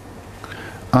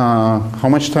 how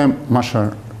much time,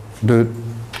 Masha, do you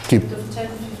keep? 10 to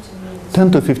 15 minutes.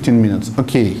 10 to 15 minutes,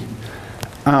 okay.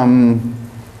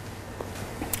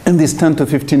 In these 10 to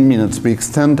 15 minutes, we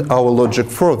extend our logic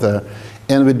further,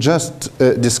 and we just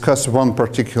discuss one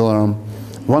particular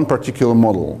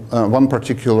model, one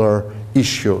particular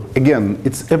issue. Again,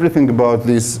 it's everything about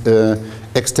this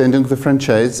extending the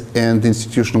franchise and the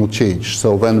institutional change.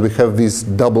 So when we have this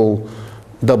double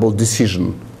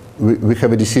decision, we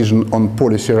have a decision on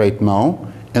policy right now,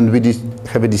 and we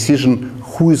have a decision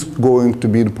who is going to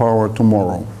be in power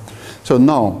tomorrow. So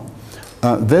now,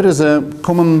 there is a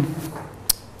common,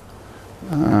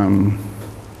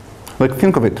 like,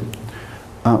 think of it.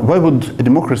 Why would a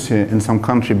democracy in some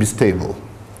country be stable?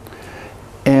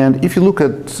 And if you look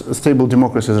at stable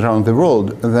democracies around the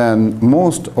world, then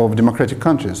most of democratic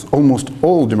countries, almost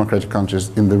all democratic countries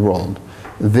in the world,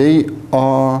 they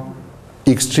are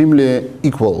extremely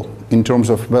equal in terms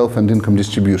of wealth and income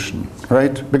distribution,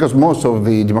 right? Because most of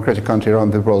the democratic countries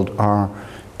around the world are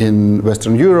in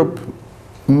Western Europe.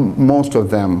 Most of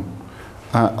them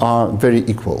are very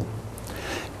equal.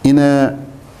 In an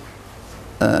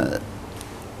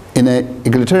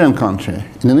egalitarian country,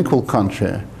 in an equal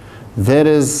country, there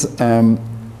is the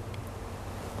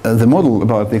model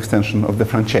about the extension of the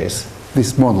franchise.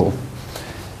 This model,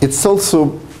 it's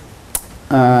also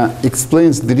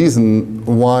explains the reason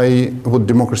why would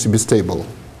democracy be stable,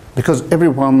 because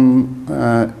everyone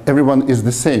is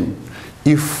the same.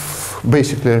 If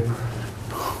basically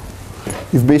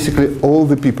all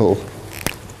the people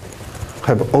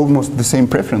have almost the same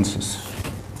preferences,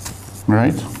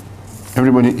 right?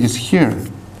 Everybody is here.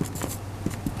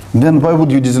 Then why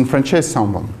would you disenfranchise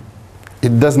someone?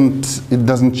 It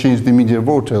doesn't change the media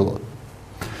vote a lot.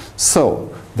 So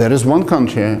there is one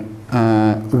country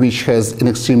which has an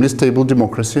extremely stable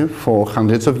democracy for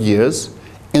hundreds of years,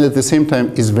 and at the same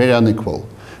time is very unequal.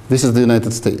 This is the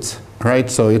United States, right?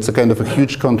 So it's a kind of a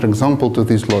huge counterexample to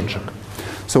this logic.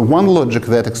 So one logic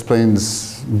that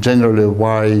explains generally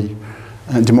why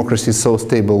democracy is so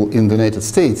stable in the United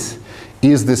States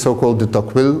is the so-called de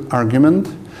Tocqueville argument.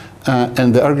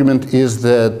 And the argument is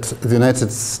that the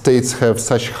United States have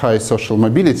such high social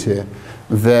mobility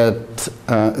that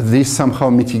this somehow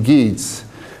mitigates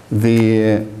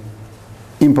the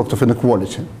impact of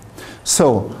inequality.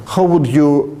 So how would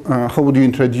you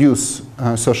introduce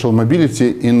social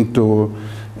mobility into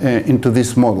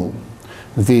this model?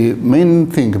 The main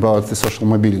thing about the social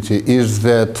mobility is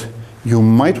that you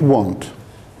might want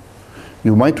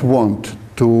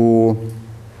to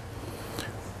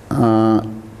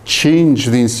change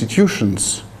the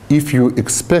institutions if you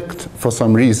expect, for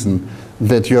some reason,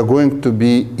 that you are going to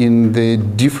be in the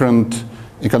different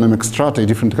economic strata,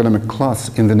 different economic class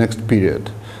in the next period.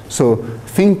 So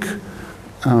think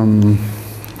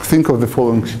of the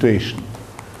following situation.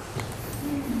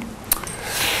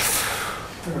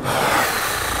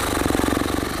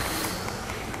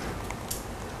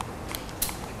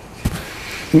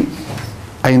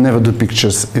 I never do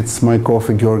pictures. It's my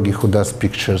coffee, Georgi, who does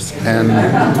pictures.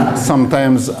 And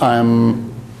sometimes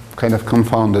I'm kind of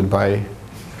confounded by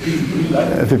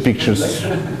the pictures.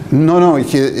 No,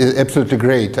 he is absolutely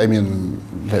great. I mean,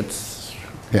 that's,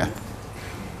 yeah.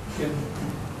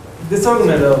 This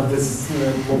argument of this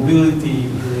mobility,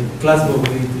 class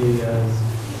mobility,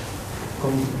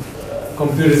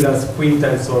 computed as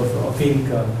quintiles of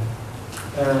income,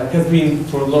 has been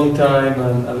for a long time,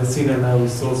 and Alessina now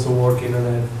is also working on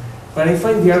it. But I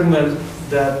find the argument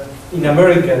that in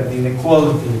America, the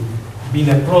inequality being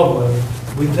a problem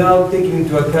without taking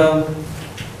into account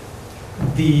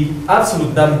the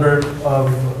absolute number of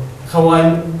how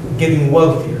I'm getting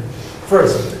wealthier.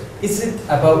 First, is it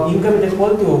about income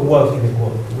inequality or wealth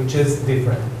inequality, which is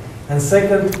different? And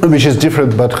second, which is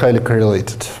different but highly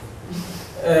correlated.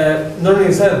 Not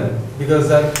necessarily,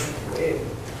 because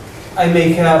I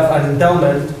may have an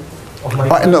endowment of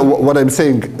my... No, what I'm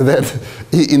saying that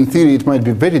in theory it might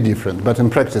be very different, but in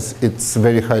practice it's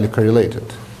very highly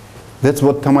correlated. That's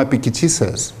what Thomas Piketty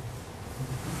says.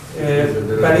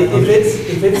 But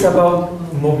if it's about...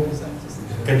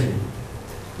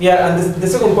 Yeah, and the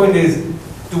second point is,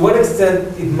 to what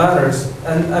extent it matters,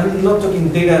 and I'm not talking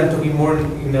data, I'm talking more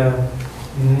in a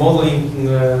modeling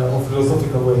or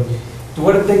philosophical way. To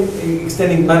what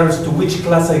extent it matters to which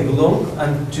class I belong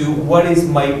and to what is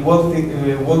my wealth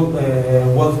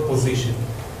position.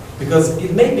 Because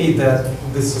it may be that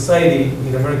the society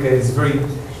in America is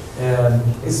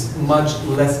is much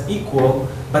less equal,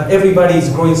 but everybody is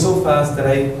growing so fast that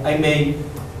I may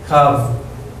have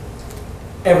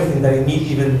everything that I need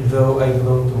even though I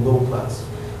belong to low class.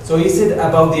 So is it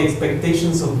about the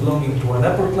expectations of belonging to an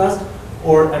upper class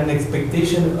or an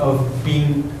expectation of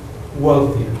being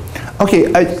wealthier?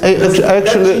 Okay, I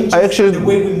actually, the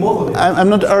way we model it. I'm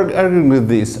not arguing with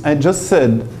this. I just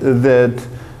said that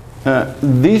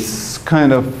this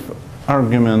kind of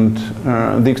argument,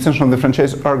 the extension of the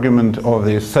franchise argument or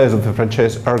the size of the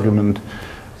franchise argument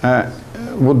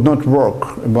would not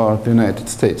work about the United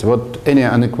States, about any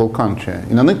unequal country.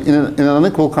 In an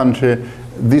unequal country,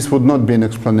 this would not be an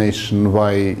explanation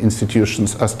why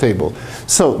institutions are stable.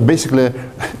 So basically,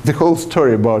 the whole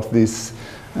story about these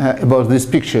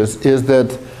pictures is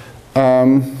that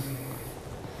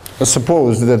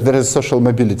suppose that there is social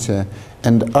mobility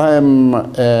and I am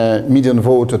a median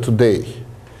voter today,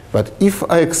 but if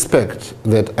I expect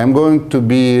that I'm going to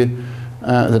be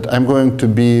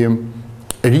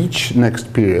rich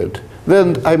next period,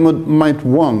 then I might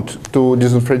want to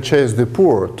disenfranchise the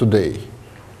poor today,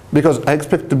 because I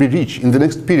expect to be rich in the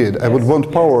next period. I would want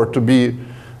power to be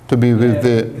with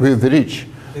the rich.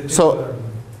 So.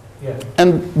 Yeah.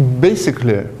 And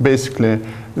basically,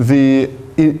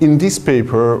 in this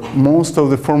paper, most of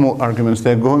the formal arguments,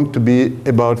 they're going to be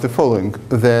about the following: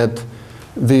 that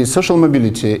the social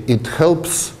mobility, it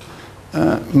helps,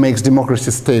 makes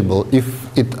democracy stable if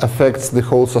it affects the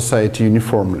whole society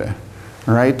uniformly,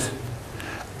 right?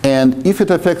 And if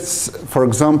it affects, for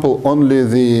example, only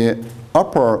the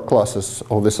upper classes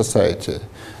of the society,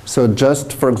 so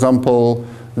just, for example,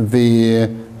 the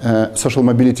social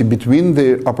mobility between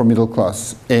the upper middle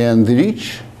class and the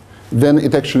rich, then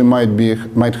it actually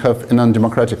might have an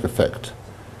undemocratic effect.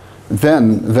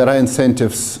 Then there are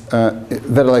incentives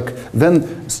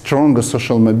then stronger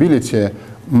social mobility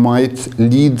might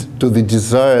lead to the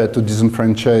desire to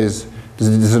disenfranchise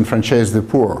the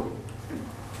poor.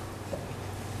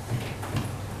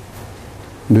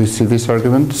 Do you see this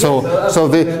argument? Yes,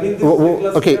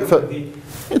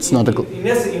 it's not a good. In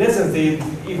essence,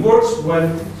 it works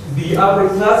when the upper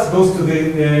class goes to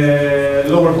the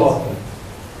lower bottom.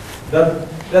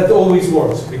 That always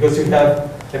works because you have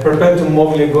a perpetuum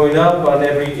mobile going up,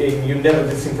 and you never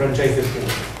disenfranchise the poor.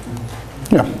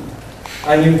 Yeah.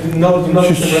 And you do not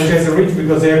disenfranchise the rich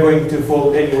because they are going to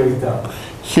fall anyway down.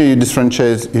 Here you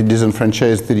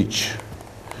disenfranchise the rich.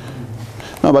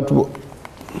 No, but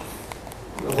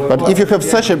if you have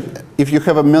if you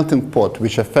have a melting pot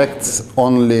which affects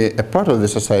only a part of the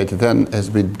society, then, as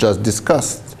we just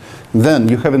discussed, then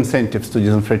you have incentives to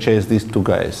disenfranchise these two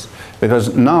guys.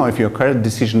 Because now, if you're a current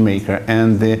decision maker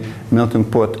and the melting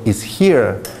pot is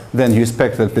here, then you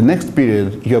expect that the next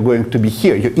period you're going to be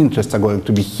here, your interests are going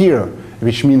to be here,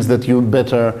 which means that you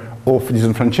better of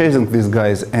disenfranchising these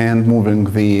guys and moving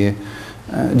the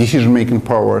decision-making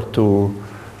power to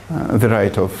the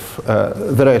right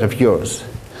of yours.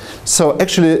 So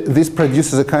actually, this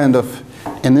produces a kind of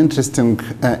an interesting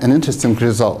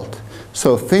result.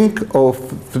 So think of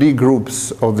three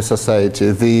groups of the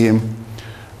society: the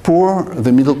poor,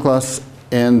 the middle class,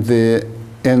 and the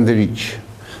rich.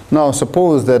 Now,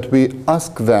 suppose that we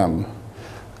ask them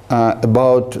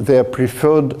about their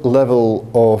preferred level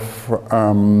of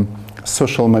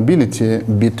social mobility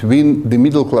between the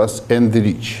middle class and the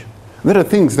rich. There are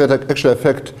things that actually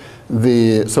affect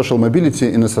the social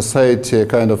mobility in a society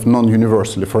kind of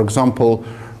non-universally. For example,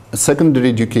 secondary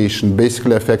education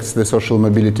basically affects the social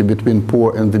mobility between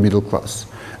poor and the middle class.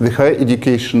 The higher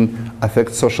education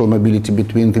affects social mobility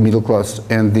between the middle class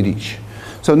and the rich.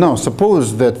 So now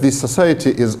suppose that this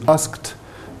society is asked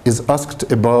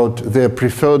about their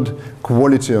preferred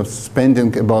quality of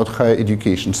spending about higher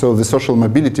education, so the social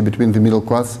mobility between the middle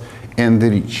class and the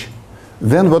rich.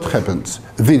 Then what happens?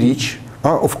 The rich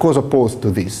are of course opposed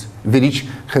to this. The rich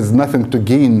has nothing to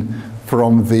gain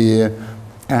from the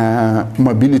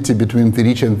mobility between the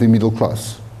rich and the middle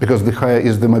class, because the higher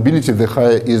is the mobility, the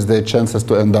higher is the chances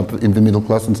to end up in the middle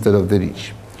class instead of the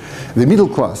rich. The middle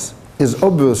class is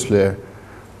obviously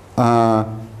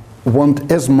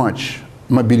want as much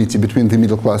mobility between the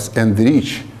middle class and the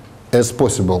rich as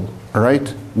possible,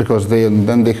 right? Because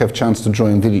then they have chance to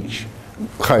join the rich,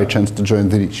 higher chance to join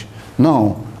the rich.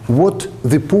 Now, what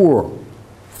the poor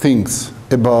thinks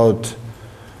about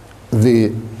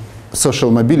the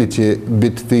social mobility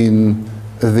between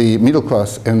the middle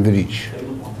class and the rich?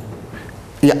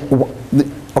 Yeah,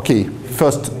 okay,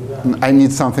 first I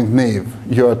need something naive.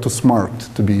 You are too smart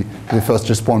to be the first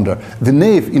responder. The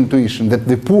naive intuition that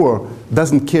the poor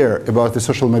doesn't care about the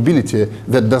social mobility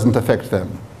that doesn't affect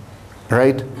them,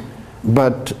 right?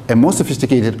 But a more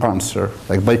sophisticated answer,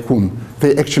 like by Kuhn,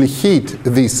 they actually hate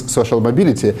this social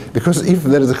mobility, because if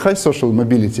there is a high social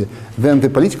mobility, then the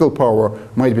political power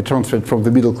might be transferred from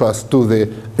the middle class to the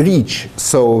rich,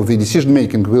 so the decision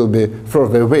making will be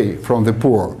further away from the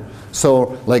poor.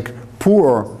 So like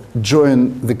poor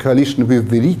join the coalition with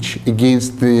the rich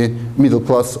against the middle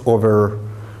class over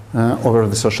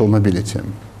the social mobility.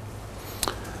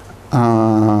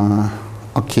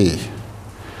 Okay.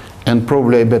 And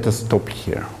probably I better stop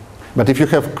here. But if you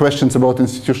have questions about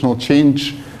institutional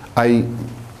change, I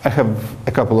have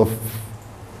a couple of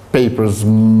papers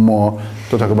more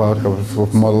to talk about, a couple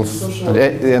of models.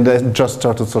 And I just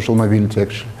started social mobility,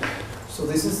 actually. So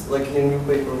this is like a new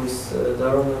paper with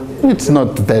Darwin? It's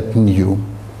not that new.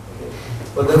 Okay.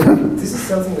 But then this is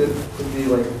something that could be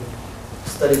like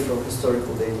studied from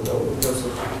historical data, you know, in terms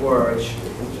of poor rich.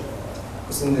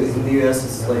 Because in the US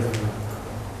it's like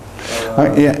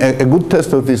yeah, a good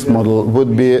test of this model would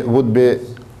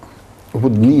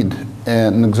need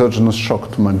an exogenous shock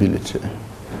to mobility.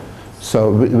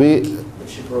 So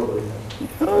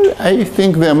I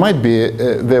think there might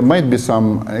be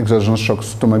some exogenous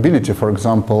shocks to mobility. For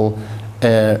example,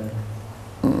 an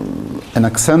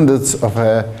ascendance of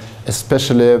a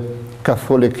especially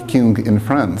Catholic king in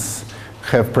France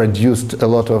have produced a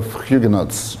lot of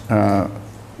Huguenots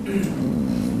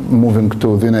moving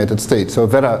to the United States. So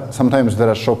sometimes there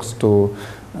are shocks to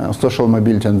social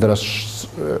mobility, and there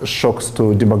are shocks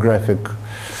to demographic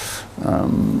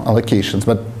allocations.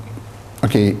 But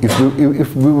okay,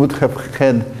 if we would have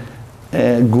had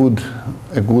a good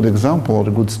example or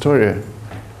a good story,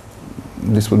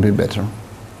 this would be better.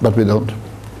 But we don't.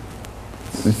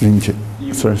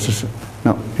 Sorry.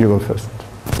 No, you go first.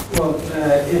 Well,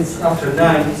 it's after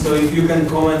 9, so if you can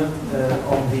comment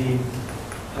on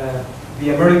the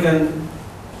American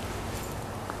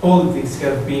politics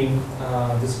have been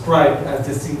described as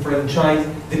disenfranchised.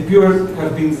 The poor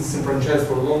have been disenfranchised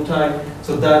for a long time,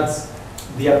 so that's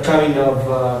the upcoming of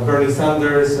Bernie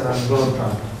Sanders and Donald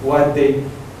Trump. Why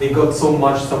they got so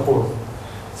much support.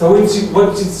 So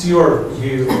what is your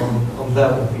view on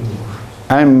that opinion?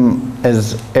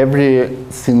 As every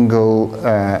single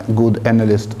good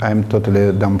analyst, I'm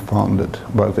totally dumbfounded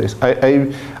about this.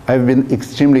 I've been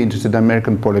extremely interested in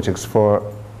American politics for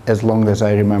as long as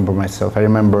I remember myself. I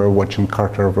remember watching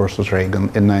Carter versus Reagan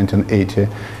in 1980,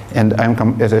 and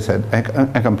as I said,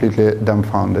 I'm completely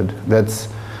dumbfounded. That's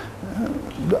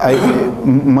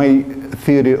my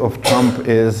theory of Trump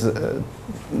is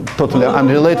totally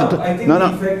unrelated to. I think the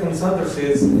effect on Sanders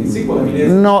is equal. I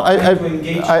mean, no,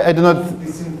 I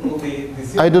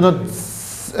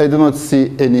do not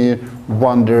see any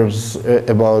wonders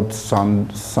about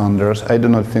Sanders. I do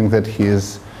not think that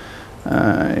he's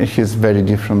very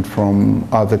different from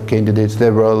other candidates.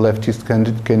 There were leftist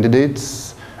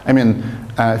candidates. I mean,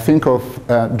 think of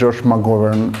George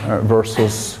McGovern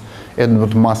versus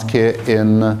Edward Muskie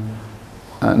in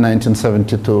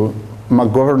 1972.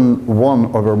 McGovern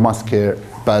won over Muskie,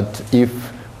 but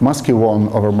if Muskie won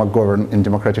over McGovern in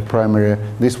Democratic primary,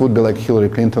 this would be like Hillary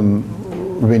Clinton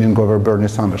winning over Bernie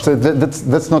Sanders. So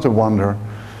that's not a wonder,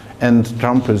 and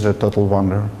Trump is a total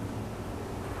wonder.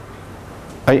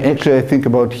 I think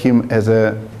about him as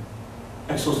a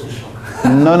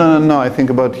no. I think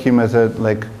about him as a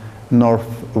like North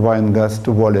Weingast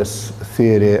Wallace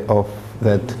theory of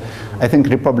that. I think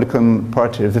Republican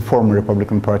Party, the former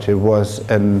Republican Party, was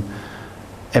a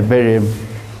very,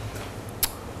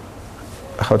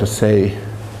 how to say,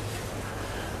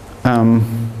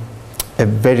 a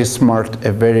very smart,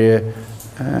 a very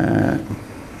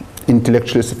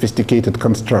intellectually sophisticated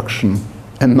construction,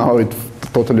 and now it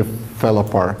totally fell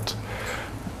apart.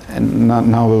 And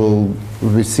now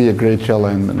we see a great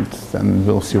realignment, and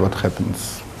we'll see what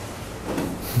happens.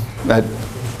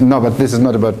 No, but this is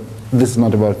not about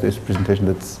this presentation.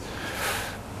 That's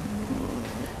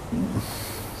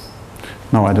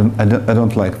no, I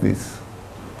don't like this.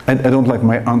 I don't like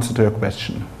my answer to your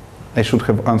question. I should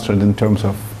have answered in terms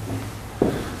of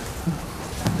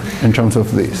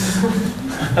this.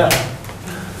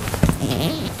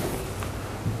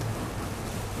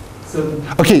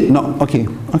 So Okay, no, okay,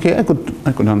 I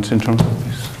could answer in terms of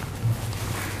this.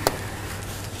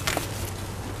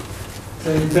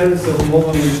 So in terms of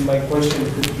modeling, my question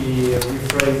could be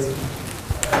rephrased.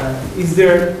 Is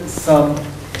there some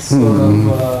sort of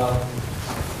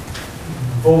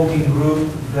voting group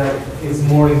that is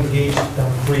more engaged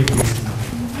than previously?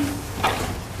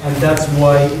 And that's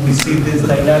why we see this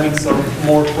dynamics of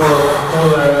more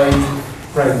polarized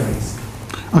primaries.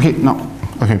 Okay, no,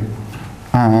 okay.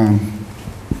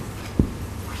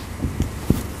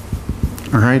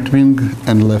 Right wing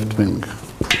and left wing.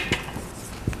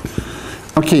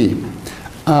 Okay.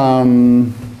 I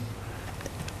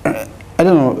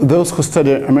don't know, those who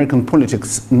study American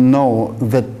politics know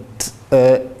that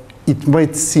it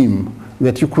might seem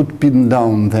that you could pin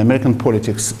down the American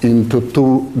politics into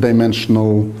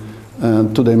two-dimensional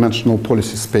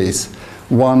policy space.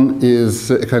 One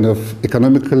is a kind of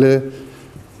economic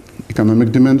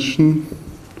dimension,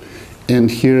 and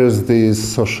here is the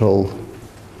social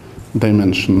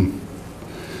dimension.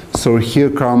 So here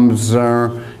comes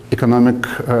economic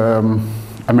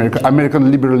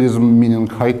American liberalism, meaning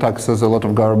high taxes, a lot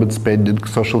of government spending,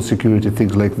 social security,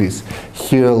 things like this.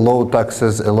 Here, low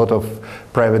taxes, a lot of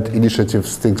private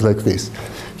initiatives, things like this.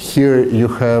 Here you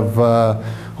have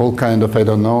all kind of, I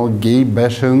don't know, gay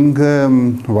bashing,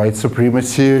 white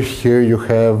supremacy. Here you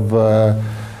have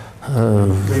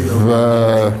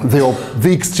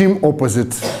the extreme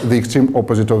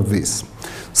opposite of this.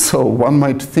 So one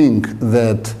might think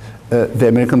that the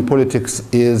American politics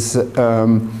is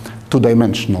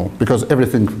two-dimensional, because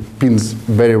everything pins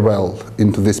very well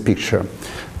into this picture.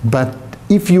 But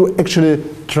if you actually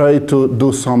try to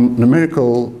do some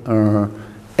numerical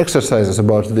exercises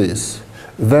about this,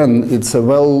 then it's a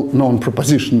well-known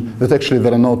proposition that actually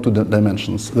there are no two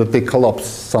dimensions, that they collapse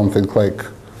something like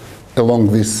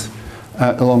along this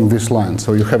line.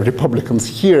 So you have Republicans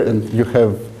here and you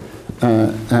have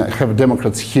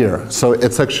Democrats here. So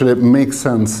it actually makes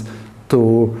sense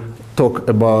to talk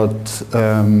about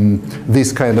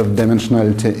this kind of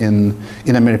dimensionality in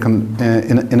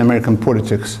American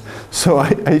politics. So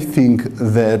I think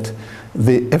that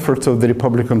the efforts of the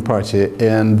Republican Party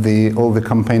and all the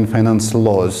campaign finance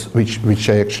laws, which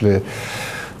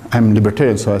I'm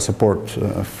libertarian, so I support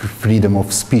freedom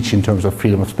of speech in terms of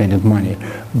freedom of spending money.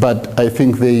 But I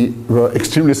think they were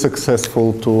extremely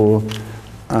successful to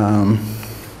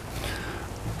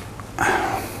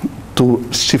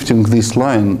shifting this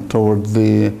line toward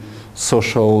the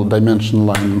social dimension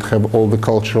line and have all the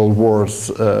cultural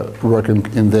wars working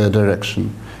in their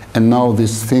direction. And now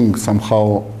this thing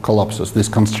somehow collapses, this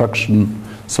construction,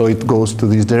 so it goes to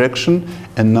this direction,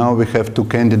 and now we have two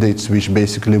candidates which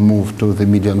basically move to the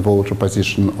median voter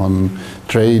position on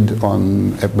trade,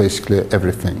 on basically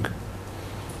everything.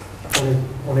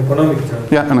 On economic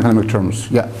terms? Yeah, on economic terms,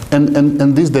 yeah.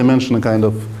 And this dimension kind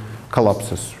of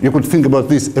collapses. You could think about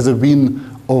this as a win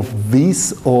of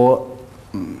this, or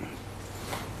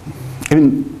I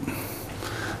mean,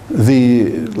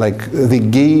 the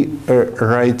gay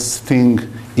rights thing,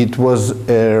 it was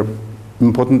an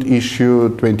important issue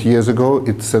 20 years ago.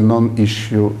 It's a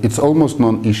non-issue. It's almost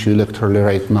non-issue electorally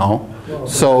right now. Well,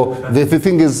 so the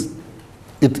thing is,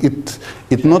 it's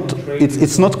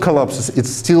not collapses. It's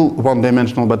still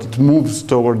one-dimensional, but it moves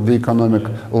toward the economic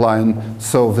line.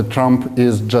 So the Trump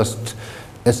is just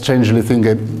a strangely thing,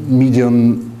 a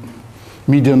median.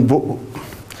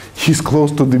 he's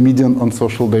close to the median on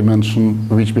social dimension,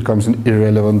 which becomes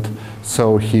irrelevant.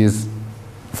 So he's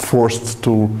forced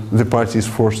to, the party is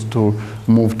forced to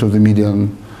move to the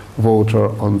median voter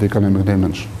on the economic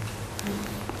dimension.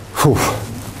 Whew.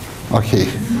 Okay.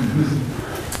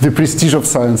 The prestige of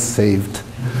science saved.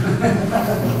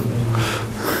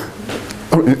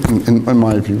 In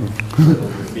my view.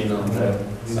 Been on the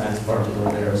science part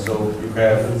over there. So you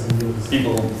have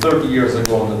people 30 years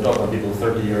ago on the top and people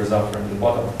 30 years after on the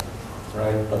bottom,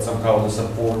 right? But somehow the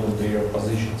support of their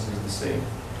positions is the same.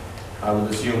 I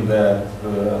would assume that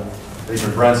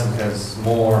Richard Branson has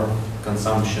more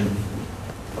consumption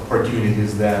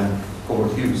opportunities than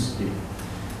Howard Hughes did.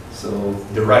 So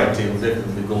the right tail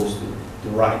definitely goes to the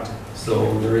right.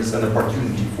 So there is an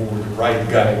opportunity for the right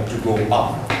guy to go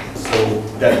up. So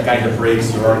that kind of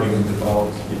breaks your argument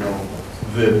about, you know,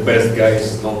 the best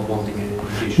guys not wanting any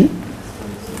education.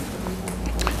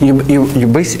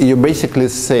 You basically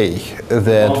say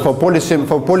that for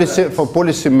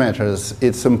policy matters,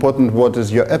 it's important what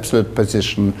is your absolute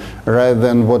position rather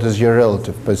than what is your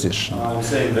relative position. I'm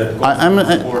saying that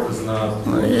support is not.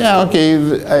 Yeah, okay.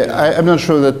 I'm not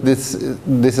sure that this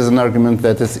is an argument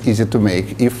that is easy to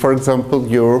make. If, for example,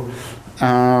 you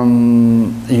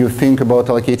think about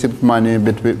allocating money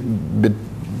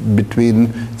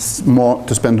between more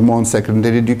to spend more on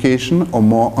secondary education or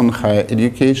more on higher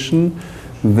education,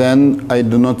 then I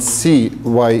do not see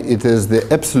why it is the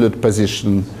absolute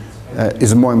position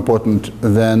is more important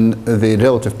than the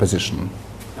relative position.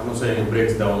 I'm not saying it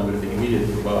breaks down everything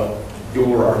immediately, but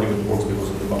your argument works because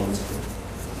of the balance.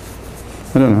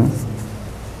 I don't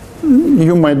know.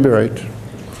 You might be right.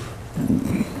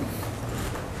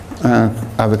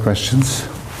 Other questions?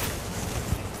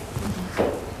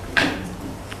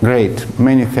 Great.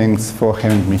 Many thanks for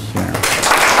having me here.